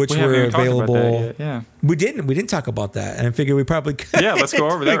 which were available. Yeah. We didn't talk about that, and I figured we probably could. Yeah, let's go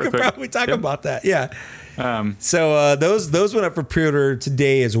over that. We could probably talk about that. Yeah. So those went up for pre-order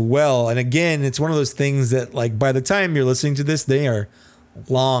today as well. And again, it's one of those things that by the time you're listening to this, they are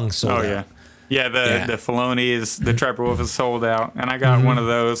long sold out. Yeah. Yeah, the Filoni the Trapper Wolf is sold out, and I got one of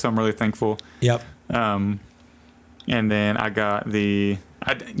those, so I'm really thankful. Yep. And then I got I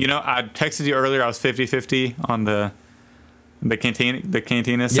texted you earlier. I was 50-50 on the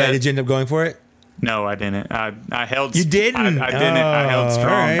Cantina set. Yeah, did you end up going for it? No, I didn't. I held. You didn't? I didn't. I held strong.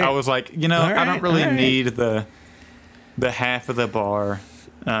 Right. I was like, I don't really need the half of the bar.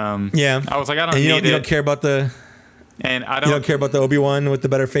 Yeah. I was like, I don't and need it. You don't care about the. And I don't. You don't care about the Obi-Wan with the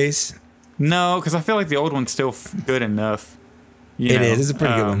better face. No, because I feel like the old one's still good enough. It is. It's a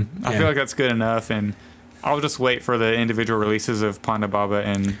pretty good one. I feel like that's good enough, and I'll just wait for the individual releases of Ponda Baba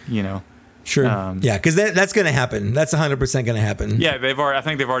and Sure. Yeah, because that's going to happen. That's 100% going to happen. Yeah, I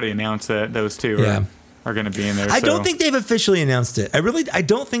think they've already announced that those two are going to be in there. I don't think they've officially announced it. I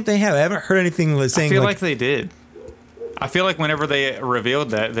don't think they have. I haven't heard anything saying. I feel like they did. I feel like whenever they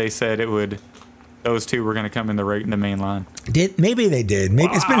revealed that, they said those two were going to come in the main line. Maybe they did.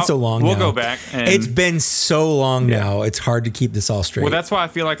 Maybe it's been so long. We'll now. Go back. It's been so long now. It's hard to keep this all straight. Well, that's why I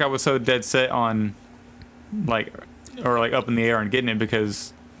feel like I was so dead set on, up in the air on getting it,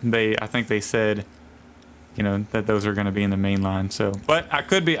 because I think they said, that those are going to be in the main line. So, but I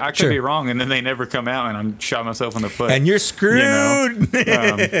could be wrong, and then they never come out, and I'm shot myself in the foot. And you're screwed.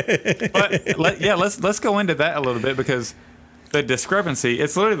 But let's go into that a little bit, because the discrepancy,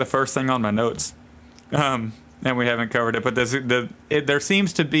 it's literally the first thing on my notes, and we haven't covered it. But there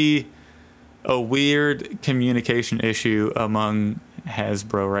seems to be a weird communication issue among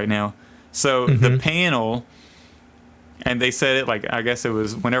Hasbro right now. So the panel. And they said it I guess it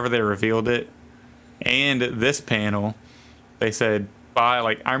was whenever they revealed it, and this panel, they said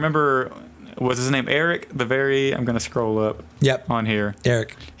I remember, was his name Eric? I'm gonna scroll up. Yep. On here,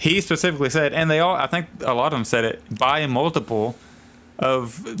 Eric. He specifically said, and I think a lot of them said it, buy a multiple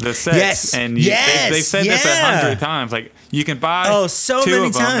of the sets. Yes. And they've said this 100 times. You can buy so two many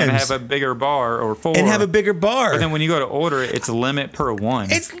of them times and have a bigger bar, or 4 and have a bigger bar. But then when you go to order it, it's a limit per one.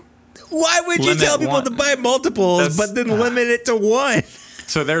 Why would you tell people to buy multiples, but then limit it to one?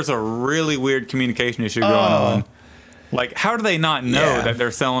 So there's a really weird communication issue going on. How do they not know that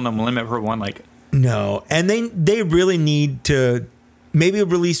they're selling them limit per one? No, and they really need to maybe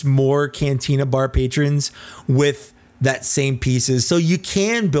release more Cantina Bar patrons with that same pieces, so you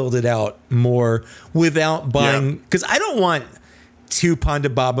can build it out more without buying. Because I don't want 2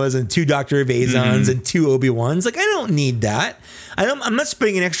 Ponda Babas and 2 Dr. Evazons and 2 Obi-Wans. I don't need that. I'm not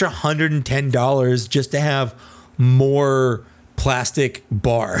spending an extra $110 just to have more plastic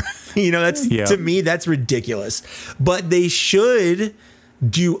bar. To me, that's ridiculous. But they should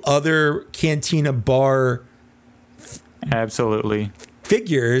do other Cantina Bar absolutely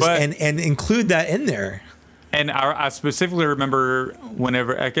figures and include that in there. And I specifically remember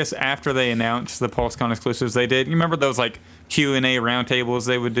whenever, I guess after they announced the PulseCon exclusives, they did. You remember those Q&A roundtables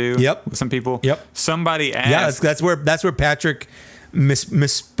they would do? Yep. With some people? Yep. Somebody asked. Yeah, that's where Patrick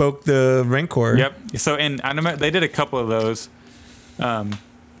misspoke the Rancor. Yep. So, and I remember they did a couple of those.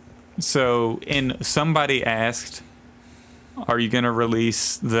 Somebody asked, are you going to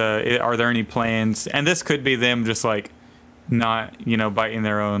release are there any plans? And this could be them just not biting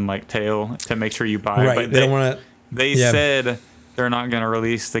their own tail to make sure you buy right. it. But they don't want to. They said they're not going to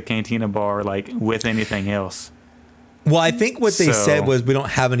release the Cantina Bar with anything else. Well, I think what they said was we don't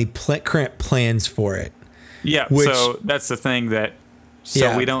have any current plans for it. Yeah. So that's the thing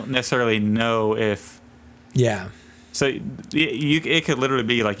we don't necessarily know if. Yeah. So it could literally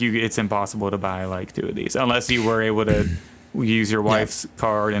be it's impossible to buy 2 of these unless you were able to use your wife's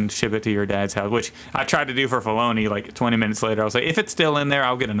card and ship it to your dad's house, which I tried to do for Filoni. 20 minutes later, I was like, if it's still in there,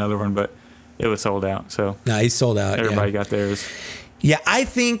 I'll get another one, but it was sold out. So no, he's sold out. Everybody got theirs. Yeah, I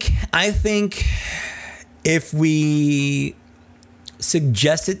think if we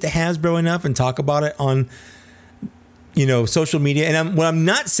suggest it to Hasbro enough and talk about it on social media, and what I'm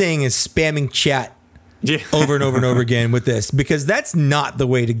not saying is spamming chat over and over and over again with this, because that's not the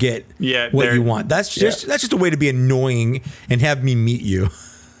way to get what you want. That's just a way to be annoying and have me meet you.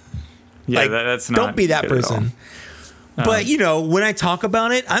 Yeah, that's not. Don't be that person. But when I talk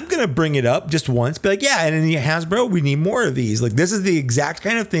about it, I'm gonna bring it up just once, be like, and in Hasbro, we need more of these. This is the exact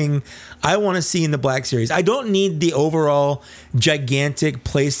kind of thing I want to see in the Black Series. I don't need the overall gigantic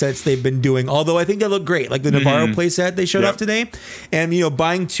play sets they've been doing, although I think they look great, like the Navarro play set they showed off today. And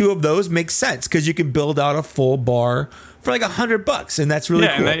buying 2 of those makes sense because you can build out a full bar for $100, and that's really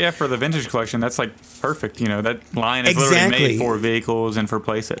cool. And for the vintage collection, that's perfect. That line is literally made for vehicles and for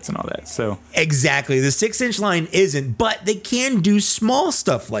playsets and all that. So exactly, the 6-inch line isn't, but they can do small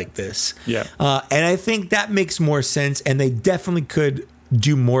stuff like this. Yeah, and I think that makes more sense, and they definitely could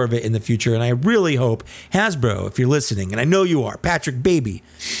do more of it in the future. And I really hope Hasbro, if you're listening, and I know you are, Patrick, baby,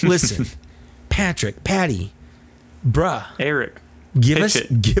 listen, Patrick, Patty, bruh, Eric. Give us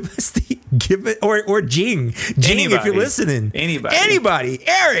or Jing, anybody, if you're listening, anybody,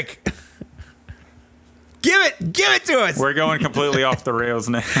 Eric. Give it to us. We're going completely off the rails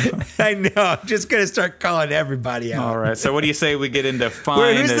now. I know. I'm just gonna start calling everybody out. All right. So what do you say we get into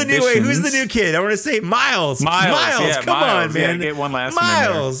fine who's the new kid? I want to say Miles. Yeah, come on, man. Yeah, get one last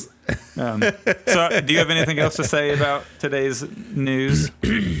Miles. So do you have anything else to say about today's news?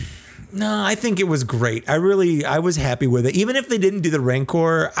 No, I think it was great. I was happy with it. Even if they didn't do the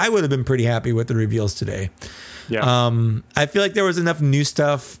Rancor, I would have been pretty happy with the reveals today. Yeah. I feel like there was enough new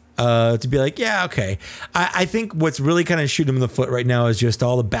stuff to be like, yeah, okay. I think what's really kind of shooting them in the foot right now is just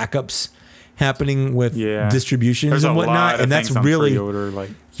all the backups happening with distributions and whatnot, and that's really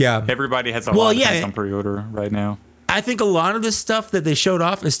everybody has a lot of things on pre-order right now. I think a lot of the stuff that they showed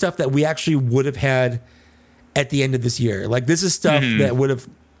off is stuff that we actually would have had at the end of this year. Like this is stuff that would have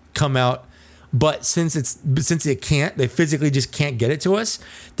come out, but since they physically just can't get it to us,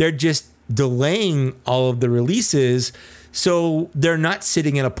 they're just delaying all of the releases. So they're not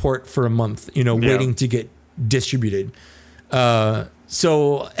sitting in a port for a month, waiting to get distributed.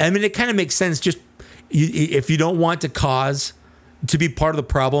 So, I mean, it kind of makes sense. Just if you don't want to be part of the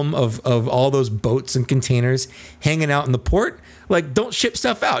problem of all those boats and containers hanging out in the port, like don't ship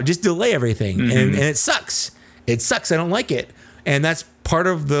stuff out, just delay everything. And it sucks. It sucks. I don't like it. And that's part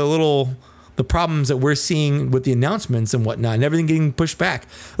of the problems that we're seeing with the announcements and whatnot and everything getting pushed back.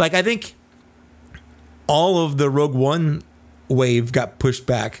 Like, I think all of the Rogue One wave got pushed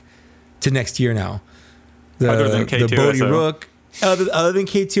back to next year now. Other than K2SO. The Bodhi Rook, other than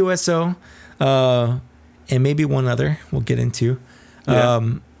K2SO, and maybe one other we'll get into.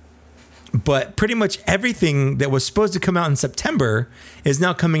 Yeah. But pretty much everything that was supposed to come out in September is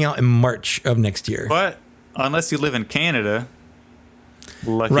now coming out in March of next year. But unless you live in Canada,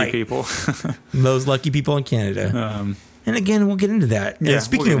 lucky people. Those lucky people in Canada. And again, we'll get into that. Yeah,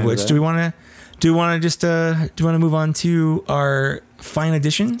 speaking of which, do we want to move on to our fine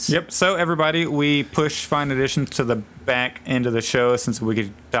editions? Yep. So everybody, we push fine editions to the back end of the show since we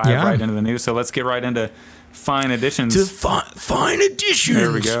could dive right into the news. So let's get right into fine editions. To fine editions.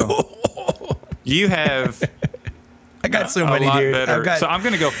 There we go. You have. I got so many, dude. So I'm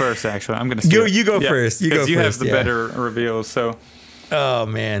going to go first. Actually, I'm going to. You go first. You go first. You have the better reveals. So. Oh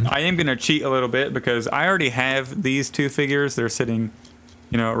man. I am going to cheat a little bit because I already have these two figures. They're sitting,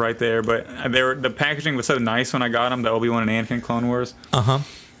 right there. But the packaging was so nice when I got them. The Obi-Wan and Anakin Clone Wars.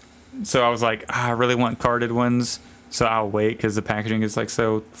 So I was like, I really want carded ones. So I'll wait because the packaging is like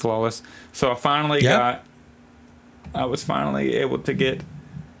so flawless. So I finally I was finally able to get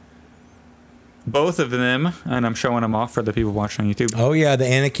both of them, and I'm showing them off for the people watching on YouTube. Oh yeah, the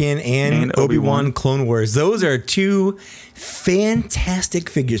Anakin and Obi-Wan Clone Wars. Those are two fantastic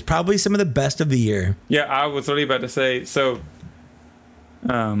figures, probably some of the best of the year. Yeah, I was really about to say. So,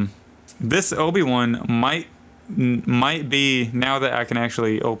 this Obi-Wan might be, now that I can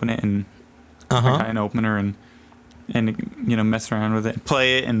actually open it and an opener and mess around with it,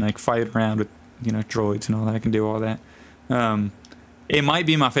 play it, and like fight around with droids and all that. I can do all that. It might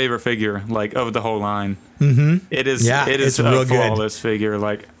be my favorite figure, like, of the whole line. It is. Yeah, it is a flawless figure.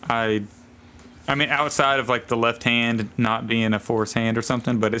 Like I mean, outside of like the left hand not being a force hand or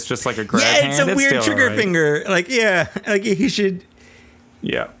something, but it's just like a grab hand. Yeah, it's a weird trigger finger. Like, he should.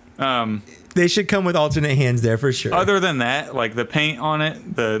 Yeah. They should come with alternate hands there for sure. Other than that, like the paint on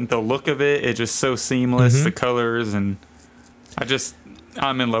it, the look of it, it's just so seamless. The colors, and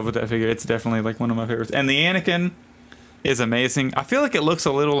I'm in love with that figure. It's definitely like one of my favorites. And the Anakin is amazing. I feel like it looks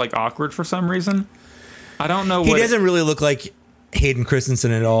a little like awkward for some reason. I don't know. He doesn't really look like Hayden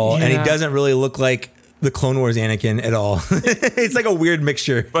Christensen at all, and he doesn't really look like the Clone Wars Anakin at all. It's like a weird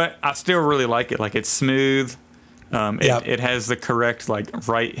mixture. But I still really like it. Like, it's smooth. It has the correct like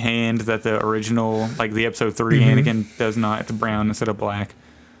right hand that the original, like the Episode 3 Anakin does not. It's brown instead of black.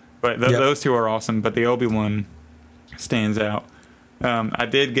 But those two are awesome. But the Obi-Wan stands out. I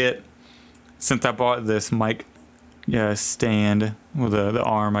did get, since I bought this mic stand with the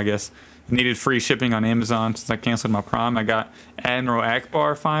arm, I guess, needed free shipping on Amazon since I canceled my Prime. I got Admiral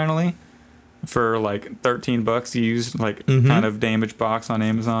Akbar finally for like $13 used, like kind of damaged box on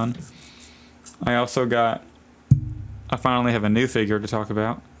Amazon. I finally have a new figure to talk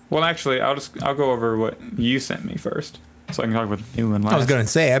about. Well, actually, I'll go over what you sent me first, so I can talk about the new one last. I was gonna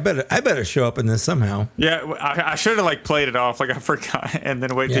say I better show up in this somehow. Yeah, I should have like played it off, like I forgot, and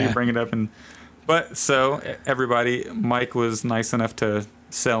then wait till you bring it up. But so everybody, Mike was nice enough to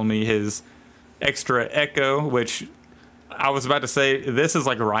sell me his extra Echo, which I was about to say this is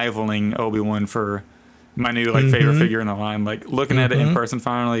like rivaling Obi-Wan for my new like favorite figure in the line. Like looking at it in person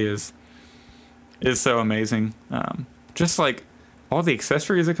finally is so amazing. Just like all the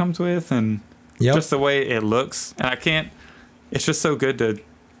accessories it comes with, and just the way it looks. And it's just so good to.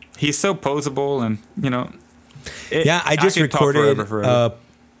 He's so posable, and I just recorded.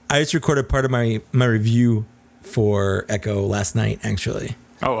 I just recorded part of my review for Echo last night, actually.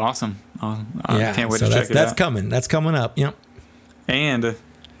 Oh, awesome! I can't wait to check it out. That's coming. That's coming up. Yep. And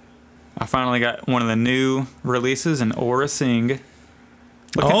I finally got one of the new releases, an Aura Sing.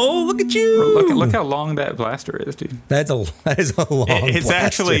 Look at you! Look how long that blaster is, dude. That is a long. It's blaster.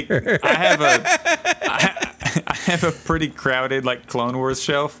 Actually. I have a pretty crowded like Clone Wars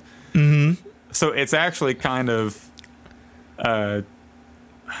shelf. Mm-hmm. So it's actually kind of an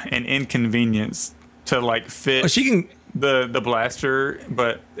inconvenience to like fit the blaster,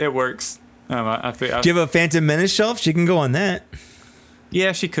 but it works. Do you have a Phantom Menace shelf? She can go on that.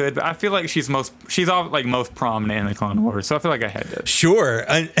 Yeah, she could, but I feel like she's most prominent in the Clone Wars, so I feel like I had to. Sure,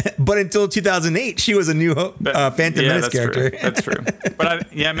 but until 2008, she was a new Phantom Menace character. That's true.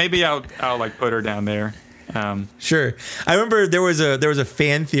 But maybe I'll like put her down there. Sure. I remember there was a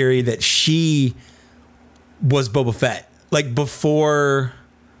fan theory that she was Boba Fett, like before.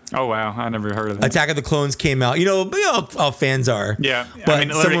 Oh wow, I never heard of that. Attack of the Clones came out. You know how fans are. Yeah, but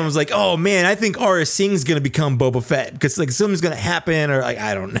someone was like, "Oh man, I think Aura Singh's gonna become Boba Fett because like something's gonna happen," or like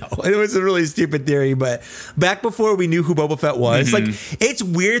I don't know. It was a really stupid theory, but back before we knew who Boba Fett was, like it's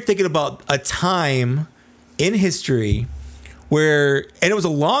weird thinking about a time in history where, and it was a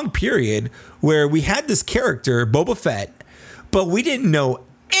long period where we had this character Boba Fett, but we didn't know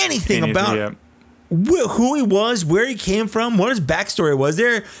anything about who he was, where he came from, what his backstory was.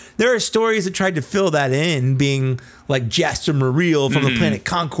 There are stories that tried to fill that in, being like Jaster Muriel from the planet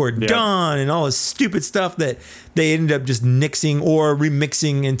Concord Dawn and all this stupid stuff that they ended up just nixing or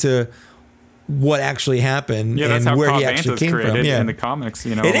remixing into what actually happened and where he actually came from. Yeah, in the comics,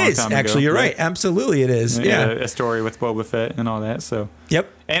 it is actually. You're right. Absolutely, it is. Yeah, a story with Boba Fett and all that. So and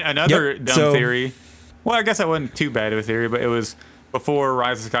another dumb theory. Well, I guess that wasn't too bad of a theory, but it was. Before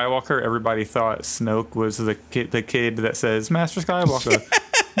Rise of Skywalker, everybody thought Snoke was the kid that says, "Master Skywalker,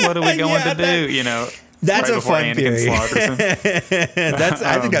 what are we going to do?" That's a fun theory. I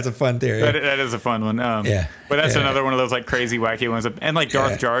think that's a fun theory. That is a fun one. But that's another one of those like crazy wacky ones, and like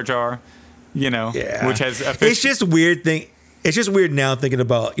Darth Jar Jar, which has. It's just weird thing. It's just weird now thinking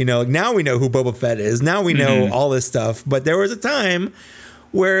about now we know who Boba Fett is. Now we know all this stuff, but there was a time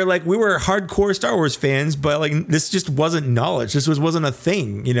where like we were hardcore Star Wars fans, but like this just wasn't knowledge. This wasn't a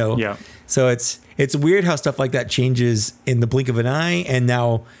thing, Yeah. So it's weird how stuff like that changes in the blink of an eye, and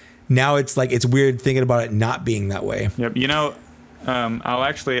now it's like it's weird thinking about it not being that way. Yep.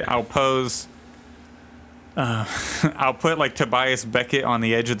 I'll pose. I'll put like Tobias Beckett on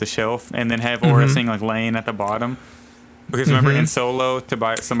the edge of the shelf, and then have Aura Singh like laying at the bottom. Because remember in Solo,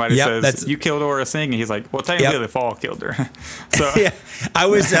 somebody says, "You killed Aura Singh," and he's like, "Well, technically the Fall killed her." So I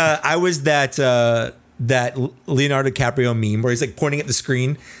was that Leonardo DiCaprio meme where he's like pointing at the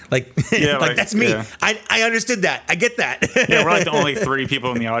screen, like that's me. Yeah. I understood that. I get that. We're like the only 3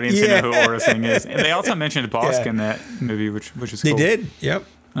 people in the audience who know who Aura Singh is. And they also mentioned Bosk in that movie, which is cool. They did. Yep.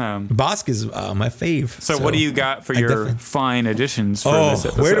 Bosk is my fave. So what do you got for your fine additions for this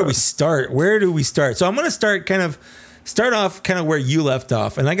episode? Where do we start? So I'm going to start off kind of where you left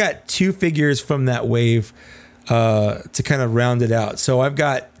off, and I got 2 figures from that wave to kind of round it out. So I've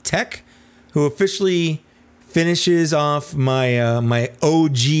got Tech, who officially finishes off my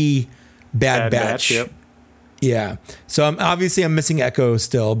OG Bad Batch. Yep. Yeah. So I'm missing Echo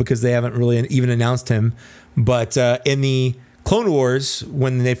still because they haven't really even announced him. But in the Clone Wars,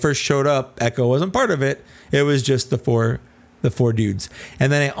 when they first showed up, Echo wasn't part of it. It was just the four dudes.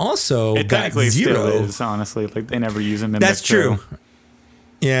 And then I also got Zero. Still is, honestly. Like, they never use him in That's true.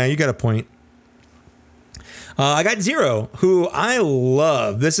 Yeah, you got a point. I got Zero, who I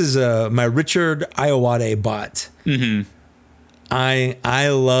love. This is my Richard Iowade bot. Mm-hmm. I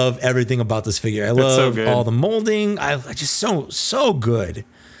love everything about this figure. I love all the molding. I just so good.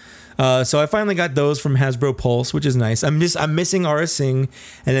 So I finally got those from Hasbro Pulse, which is nice. I'm missing Aura Singh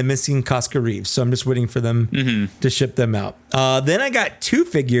and I'm missing Casca Reeves, so I'm just waiting for them to ship them out. Then I got 2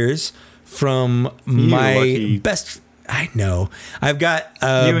 figures from my best. I know. I've got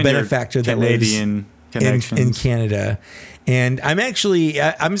a benefactor that lives in Canada. And I'm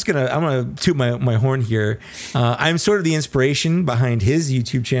gonna toot my horn here. I'm sort of the inspiration behind his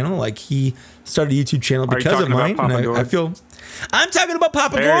YouTube channel. Like, he started a YouTube channel because of mine. And I'm talking about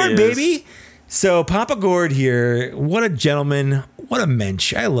Papa Gord, baby. So Papa Gord here, what a gentleman, what a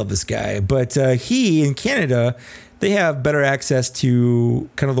mensch. I love this guy. But he in Canada, they have better access to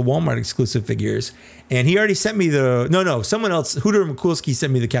kind of the Walmart exclusive figures. And he already sent me someone else, Hooter Mikulski,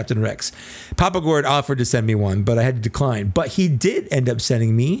 sent me the Captain Rex. Papa Gord offered to send me one, but I had to decline. But he did end up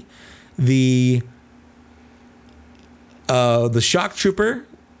sending me the Shock Trooper.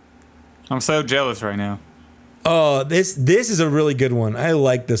 I'm so jealous right now. Oh, this is a really good one. I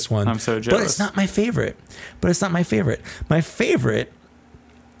like this one. I'm so jealous. But it's not my favorite. My favorite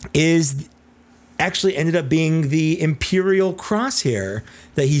is actually ended up being the Imperial Crosshair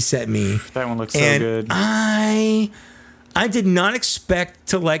that he sent me. That one looks so good. I did not expect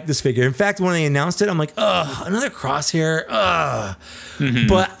to like this figure. In fact, when they announced it, I'm like, ugh, another Crosshair. Ugh. Mm-hmm.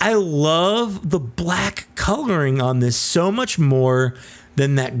 But I love the black coloring on this so much more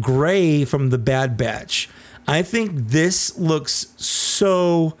than that gray from the Bad Batch. I think this looks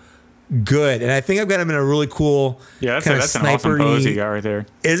so good, and I think I've got him in a really cool that's an awesome pose he got right there,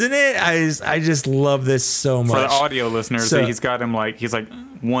 isn't it? I just love this so much. For the audio listeners, he's got him he's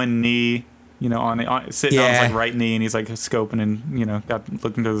one knee, sitting on his right knee, and he's scoping and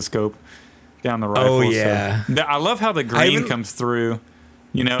looking to the scope down the rifle. Oh yeah, so, I love how the green comes through,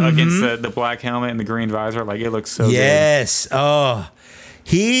 against the black helmet and the green visor. It looks so good. Yes. Oh.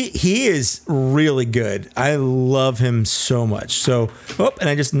 He is really good. I love him so much. So, and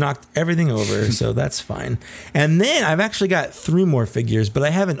I just knocked everything over, so that's fine. And then I've actually got 3 more figures, but I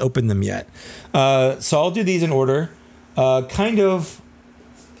haven't opened them yet. So I'll do these in order. I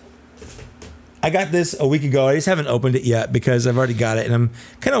got this a week ago. I just haven't opened it yet because I've already got it, and I'm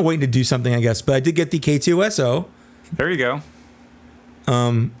kind of waiting to do something, I guess. But I did get the K2SO. There you go.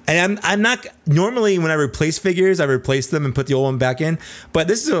 And I'm not normally when I replace figures, I replace them and put the old one back in. But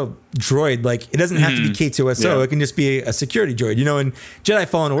this is a droid. It doesn't have to be K2SO. Yeah. It can just be a security droid. In Jedi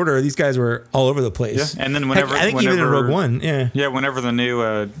Fallen Order, these guys were all over the place. Yeah. And then I think even in Rogue One, whenever the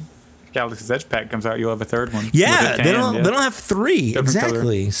new Galaxy's Edge pack comes out, you'll have a third one. Yeah, they don't have 3 different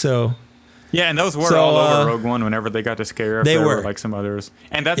exactly. Color. So. Yeah, and those were all over Rogue One whenever they got to Scarif. They were like some others,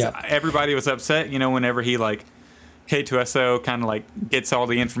 and that's everybody was upset. Whenever he K2SO kind of gets all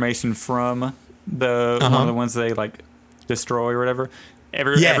the information from the one of the ones they destroy or whatever.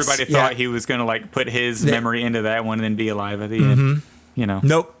 Everybody thought he was going to put his memory into that one and then be alive at the end.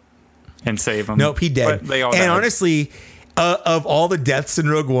 Nope. And save him. Nope, he dead. But they all died. And honestly, of all the deaths in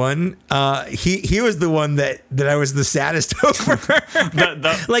Rogue One, he was the one that I was the saddest over.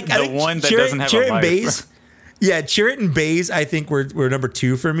 the one that doesn't have a life. Baze, Chirrut and Baze, I think were number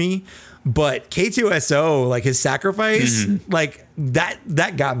 2 for me. But K2SO, his sacrifice,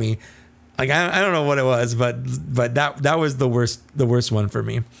 that got me. I don't know what it was, but that was the worst one for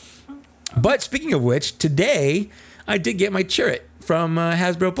me. But speaking of which, today I did get my Chirrut from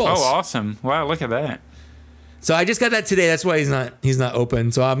Hasbro Pulse. Oh, awesome! Wow, look at that. So I just got that today. That's why he's not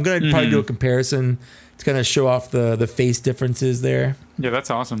open. So I'm gonna probably do a comparison to kind of show off the face differences there. Yeah, that's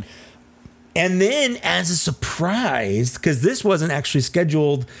awesome. And then, as a surprise, because this wasn't actually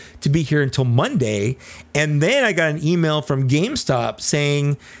scheduled to be here until Monday, and then I got an email from GameStop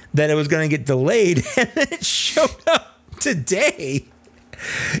saying that it was going to get delayed, and then it showed up today,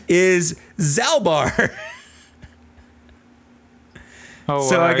 is Zalbar. Oh,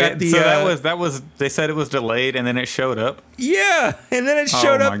 so I got the. So that was. They said it was delayed, and then it showed up. Yeah, and then it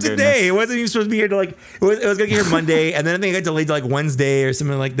showed up today. Goodness. It wasn't even supposed to be here to it was going to get here Monday, and then I think it got delayed to Wednesday or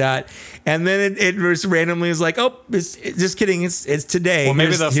something like that. And then it just randomly was it's just kidding. It's today. Well,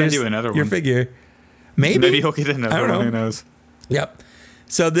 maybe they'll send you another one. Your figure. Maybe you'll get another one. Who knows? Yep.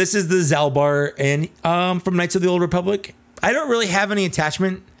 So this is the Zalbar, and from Knights of the Old Republic. I don't really have any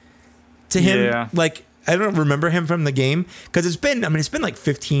attachment to him. Yeah. I don't remember him from the game because it's been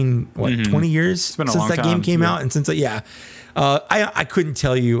 15, 20 years since that game came out. And since, I couldn't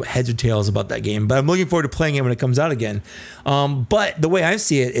tell you heads or tails about that game, but I'm looking forward to playing it when it comes out again. But the way I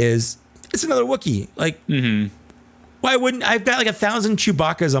see it is it's another Wookiee. Why wouldn't I've got 1,000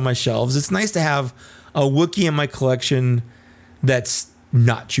 Chewbacca's on my shelves. It's nice to have a Wookiee in my collection that's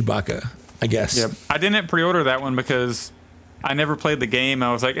not Chewbacca, I guess. Yep. I didn't pre-order that one because I never played the game.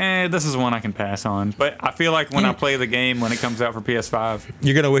 I was like, this is one I can pass on. But I feel like when I play the game, when it comes out for PS5,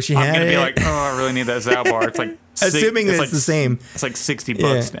 you're going to wish you had it. I'm going to be like, I really need that Zalbar. It's assuming it's the same. It's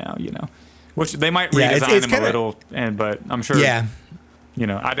 $60 now, Which they might redesign them a little, but I'm sure, I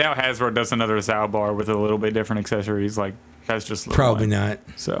doubt Hasbro does another Zalbar with a little bit different accessories. That's just probably not.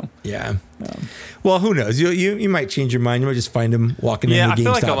 So, yeah. Well, who knows? You might change your mind. You might just find them walking into GameStop someday. Yeah, I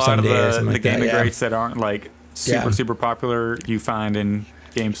feel like a lot of the Game greats that aren't super popular you find in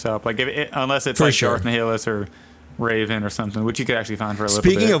GameStop, unless it's Darth Nihilus or Raven or something, which you could actually find for a little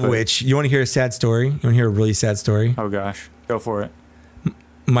bit. Speaking of which, you want to hear a sad story? You want to hear a really sad story? Oh gosh, go for it.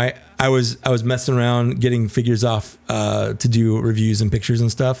 I was messing around getting figures off to do reviews and pictures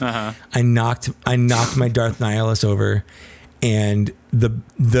and stuff. Uh-huh. I knocked my Darth Nihilus over, and the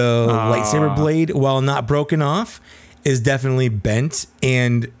lightsaber blade, while not broken off, is definitely bent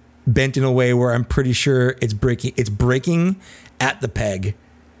in a way where I'm pretty sure it's breaking at the peg.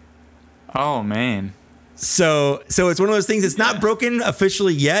 Oh man. So it's one of those things. It's not broken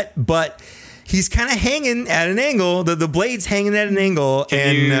officially yet, but he's kind of hanging at an angle. The blade's hanging at an angle,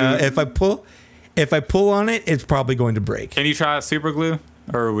 if I pull on it, it's probably going to break. Can you try super glue,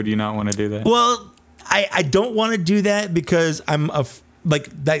 or would you not want to do that? Well, I don't want to do that because I'm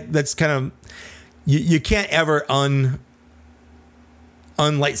that's kind of you can't ever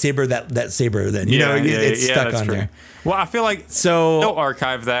lightsaber that saber. Then it's stuck on there. Well, I feel like they'll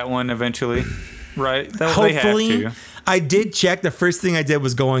archive that one eventually, right? Hopefully. They have to. I did check. The first thing I did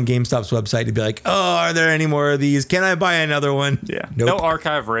was go on GameStop's website to be like, "Oh, are there any more of these? Can I buy another one?" Yeah, nope. They'll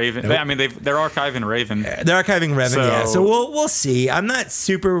archive Raven. Nope. They're archiving Raven. They're archiving Raven. So we'll see. I'm not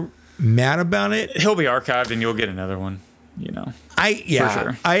super mad about it. He'll be archived, and you'll get another one. For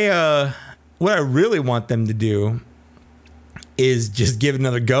sure. What I really want them to do is just give it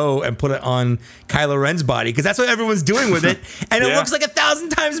another go and put it on Kylo Ren's body, because that's what everyone's doing with it, and it looks like 1,000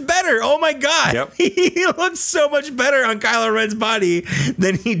 times better. Oh my god, yep. He looks so much better on Kylo Ren's body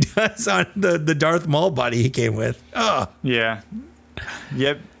than he does on the Darth Maul body he came with. Oh yeah,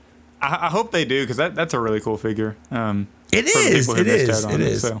 yep. I hope they do, because that's a really cool figure. It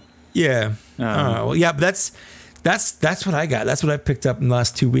is. So. Yeah. Well, yeah, but that's what I got. That's what I picked up in the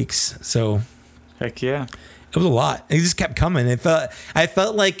last 2 weeks. So heck yeah. It was a lot. It just kept coming. I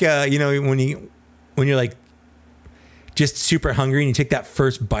felt like when you're like just super hungry and you take that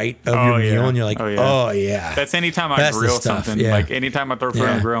first bite of your meal and you're like, oh yeah. That's anytime I grill something. Yeah. Like anytime I throw food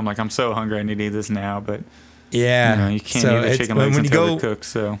on the grill, I'm like, I'm so hungry, I need to eat this now. But you can't eat the chicken legs until they're cooked.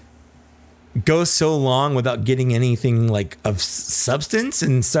 So go so long without getting anything like of substance,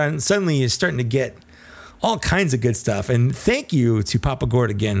 and suddenly you're starting to get all kinds of good stuff. And thank you to Papa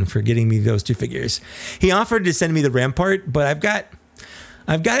Gord again for getting me those 2 figures. He offered to send me the Rampart, but I've got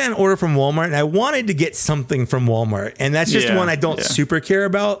an order from Walmart, and I wanted to get something from Walmart, and that's just one I don't super care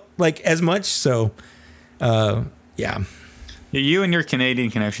about like as much. So, You and your Canadian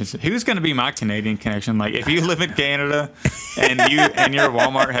connections. Who's going to be my Canadian connection? Like, if you live in Canada and your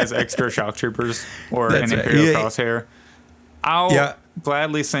Walmart has extra shock troopers or an Imperial Crosshair, I'll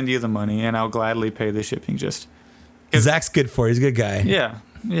gladly send you the money, and I'll gladly pay the shipping. Just Zach's good for it. He's a good guy. Yeah,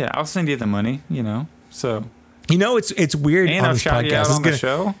 I'll send you the money. So it's weird. And on I'll this shout podcast. you out on the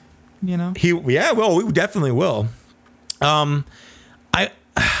show. We definitely will. I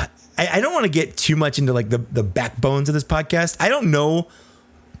don't want to get too much into like the backbones of this podcast. I don't know.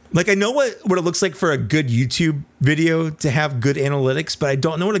 Like, I know what it looks like for a good YouTube video to have good analytics, but I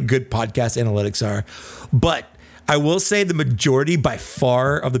don't know what a good podcast analytics are. But I will say the majority by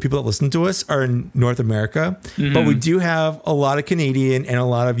far of the people that listen to us are in North America, but we do have a lot of Canadian and a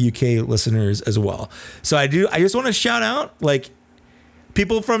lot of UK listeners as well. So I just want to shout out, like,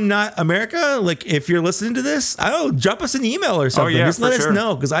 people from not America, like, if you're listening to this, drop us an email or something. Just let us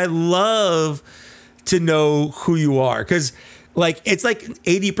know, because I love to know who you are. Because like, it's like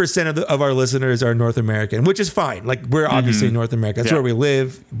 80% of our listeners are North American, which is fine. Like, we're obviously North America. That's where we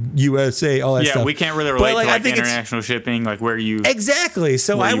live, USA, all that stuff. Yeah, we can't really relate to like international shipping, like where you exactly.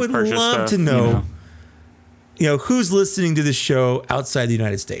 So I would love to know, who's listening to this show outside the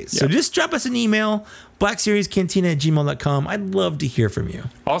United States. So just drop us an email, blackseriescantina@gmail.com. I'd love to hear from you.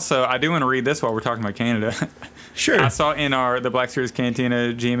 Also, I do want to read this while we're talking about Canada. Sure. I saw in the Black Series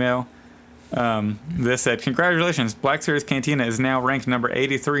Cantina Gmail, this said, "Congratulations, Black Series Cantina is now ranked number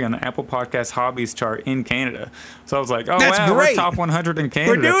 83 on the Apple Podcast Hobbies chart in Canada." So I was like, That's wow, great. We're top 100 in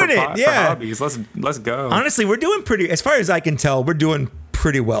Canada. We're doing for hobbies. Let's go. Honestly, we're doing pretty, as far as I can tell, we're doing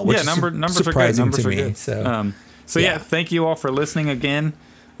pretty well, which is numbers surprising are good. to me. Good. So thank you all for listening again.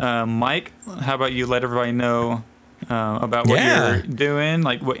 Mike, how about you let everybody know about what you're doing,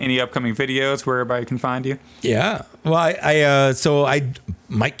 like any upcoming videos, where everybody can find you? Yeah. Well,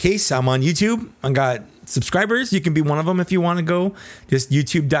 Mike Case, I'm on YouTube. I got subscribers. You can be one of them if you want to go. Just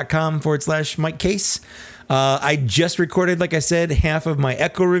youtube.com/Mike Case. I just recorded, like I said, half of my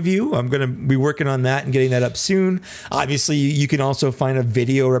Echo review. I'm going to be working on that and getting that up soon. Obviously, you can also find a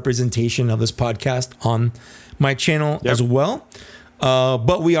video representation of this podcast on my channel as well.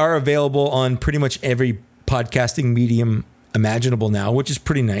 But we are available on pretty much every podcasting medium imaginable now, which is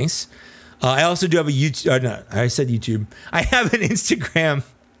pretty nice. I also do have a YouTube. No, I said YouTube. I have an Instagram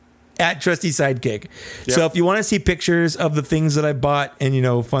at Trusty Sidekick. Yep. So if you want to see pictures of the things that I bought and, you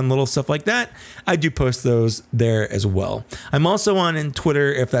know, fun little stuff like that, I do post those there as well. I'm also on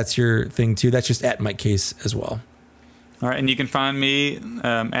Twitter if that's your thing too. That's just at Mike Case as well. All right, and you can find me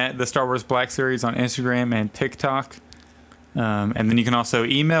at the Star Wars Black Series on Instagram and TikTok. And then you can also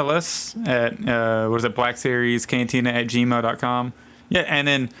email us at, blackseriescantina@gmail.com. Yeah, and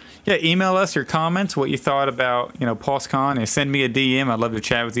then, email us your comments, what you thought about, you know, PulseCon, and send me a DM. I'd love to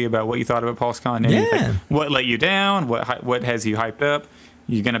chat with you about what you thought about PulseCon. Yeah. What let you down? What has you hyped up?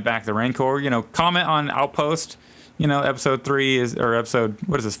 You're going to back the Rancor? You know, comment on, I'll post, you know, episode 3 is, or episode,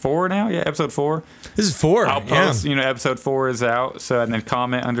 what is this, 4 now? Yeah, episode 4. This is 4. I'll post, you know, episode 4 is out. So, and then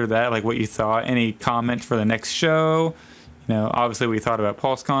comment under that, like what you thought. Any comment for the next show? You know, obviously we thought about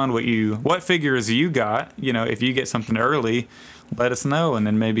PulseCon, what figures you got. You know, if you get something early, let us know, and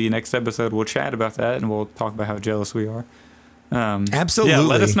then maybe next episode we'll chat about that and we'll talk about how jealous we are. Absolutely. Yeah,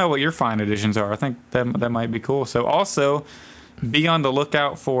 let us know what your fine editions are. I think that might be cool. So also be on the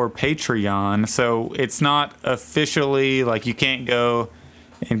lookout for Patreon. So it's not officially like you can't go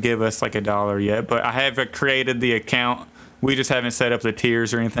and give us like $1 yet, but I have created the account. We just haven't set up the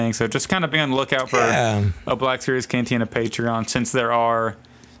tiers or anything. So just kind of be on the lookout for a Black Series Cantina Patreon, since there are,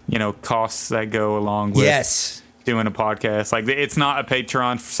 you know, costs that go along with doing a podcast. Like, it's not a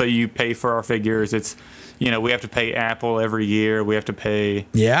Patreon so you pay for our figures. It's, you know, we have to pay Apple every year. We have to pay.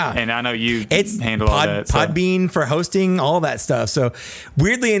 Yeah. And I know you handle all that. Podbean for hosting, all that stuff. So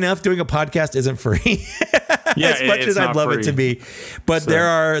weirdly enough, doing a podcast isn't free. As much as I'd love it to be. But there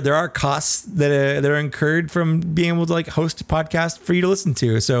are costs that are incurred from being able to like host a podcast for you to listen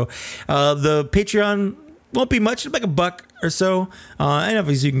to. So the Patreon won't be much, like $1 or so. And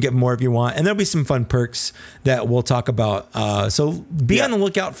obviously you can get more if you want. And there'll be some fun perks that we'll talk about. So be on the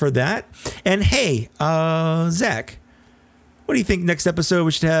lookout for that. And hey, Zach, what do you think next episode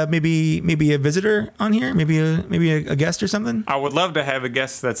we should have? Maybe a visitor on here? Maybe a guest or something? I would love to have a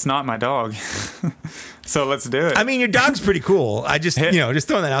guest that's not my dog. So let's do it. I mean, your dog's pretty cool. I just, just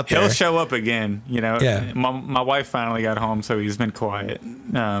throwing that out there. He'll show up again, you know. Yeah. My wife finally got home, so he's been quiet.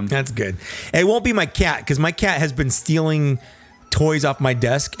 That's good. It won't be my cat, because my cat has been stealing toys off my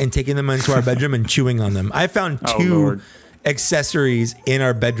desk and taking them into our bedroom and chewing on them. I found 2 accessories in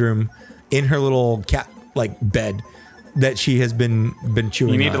our bedroom in her little cat like bed that she has been chewing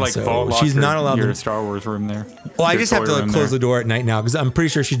on. You need to like vault lock she's not allowed your Star Wars room there. Well, I just have to close the door at night now, because I'm pretty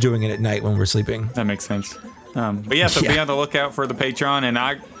sure she's doing it at night when we're sleeping. That makes sense. But yeah, so be on the lookout for the Patreon, and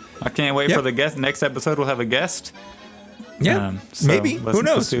I can't wait for the guest. Next episode we'll have a guest. Yeah, maybe. Who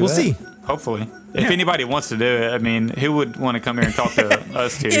knows? We'll see. Hopefully. If anybody wants to do it, I mean, who would want to come here and talk to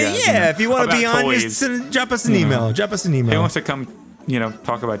us two guys? Yeah, if you want to be on, just drop us an email. Drop us an email. Who wants to come,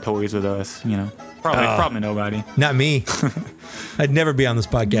 talk about toys with us, Probably nobody. Not me. I'd never be on this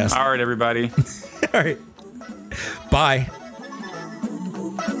podcast. All right, everybody. All right. Bye.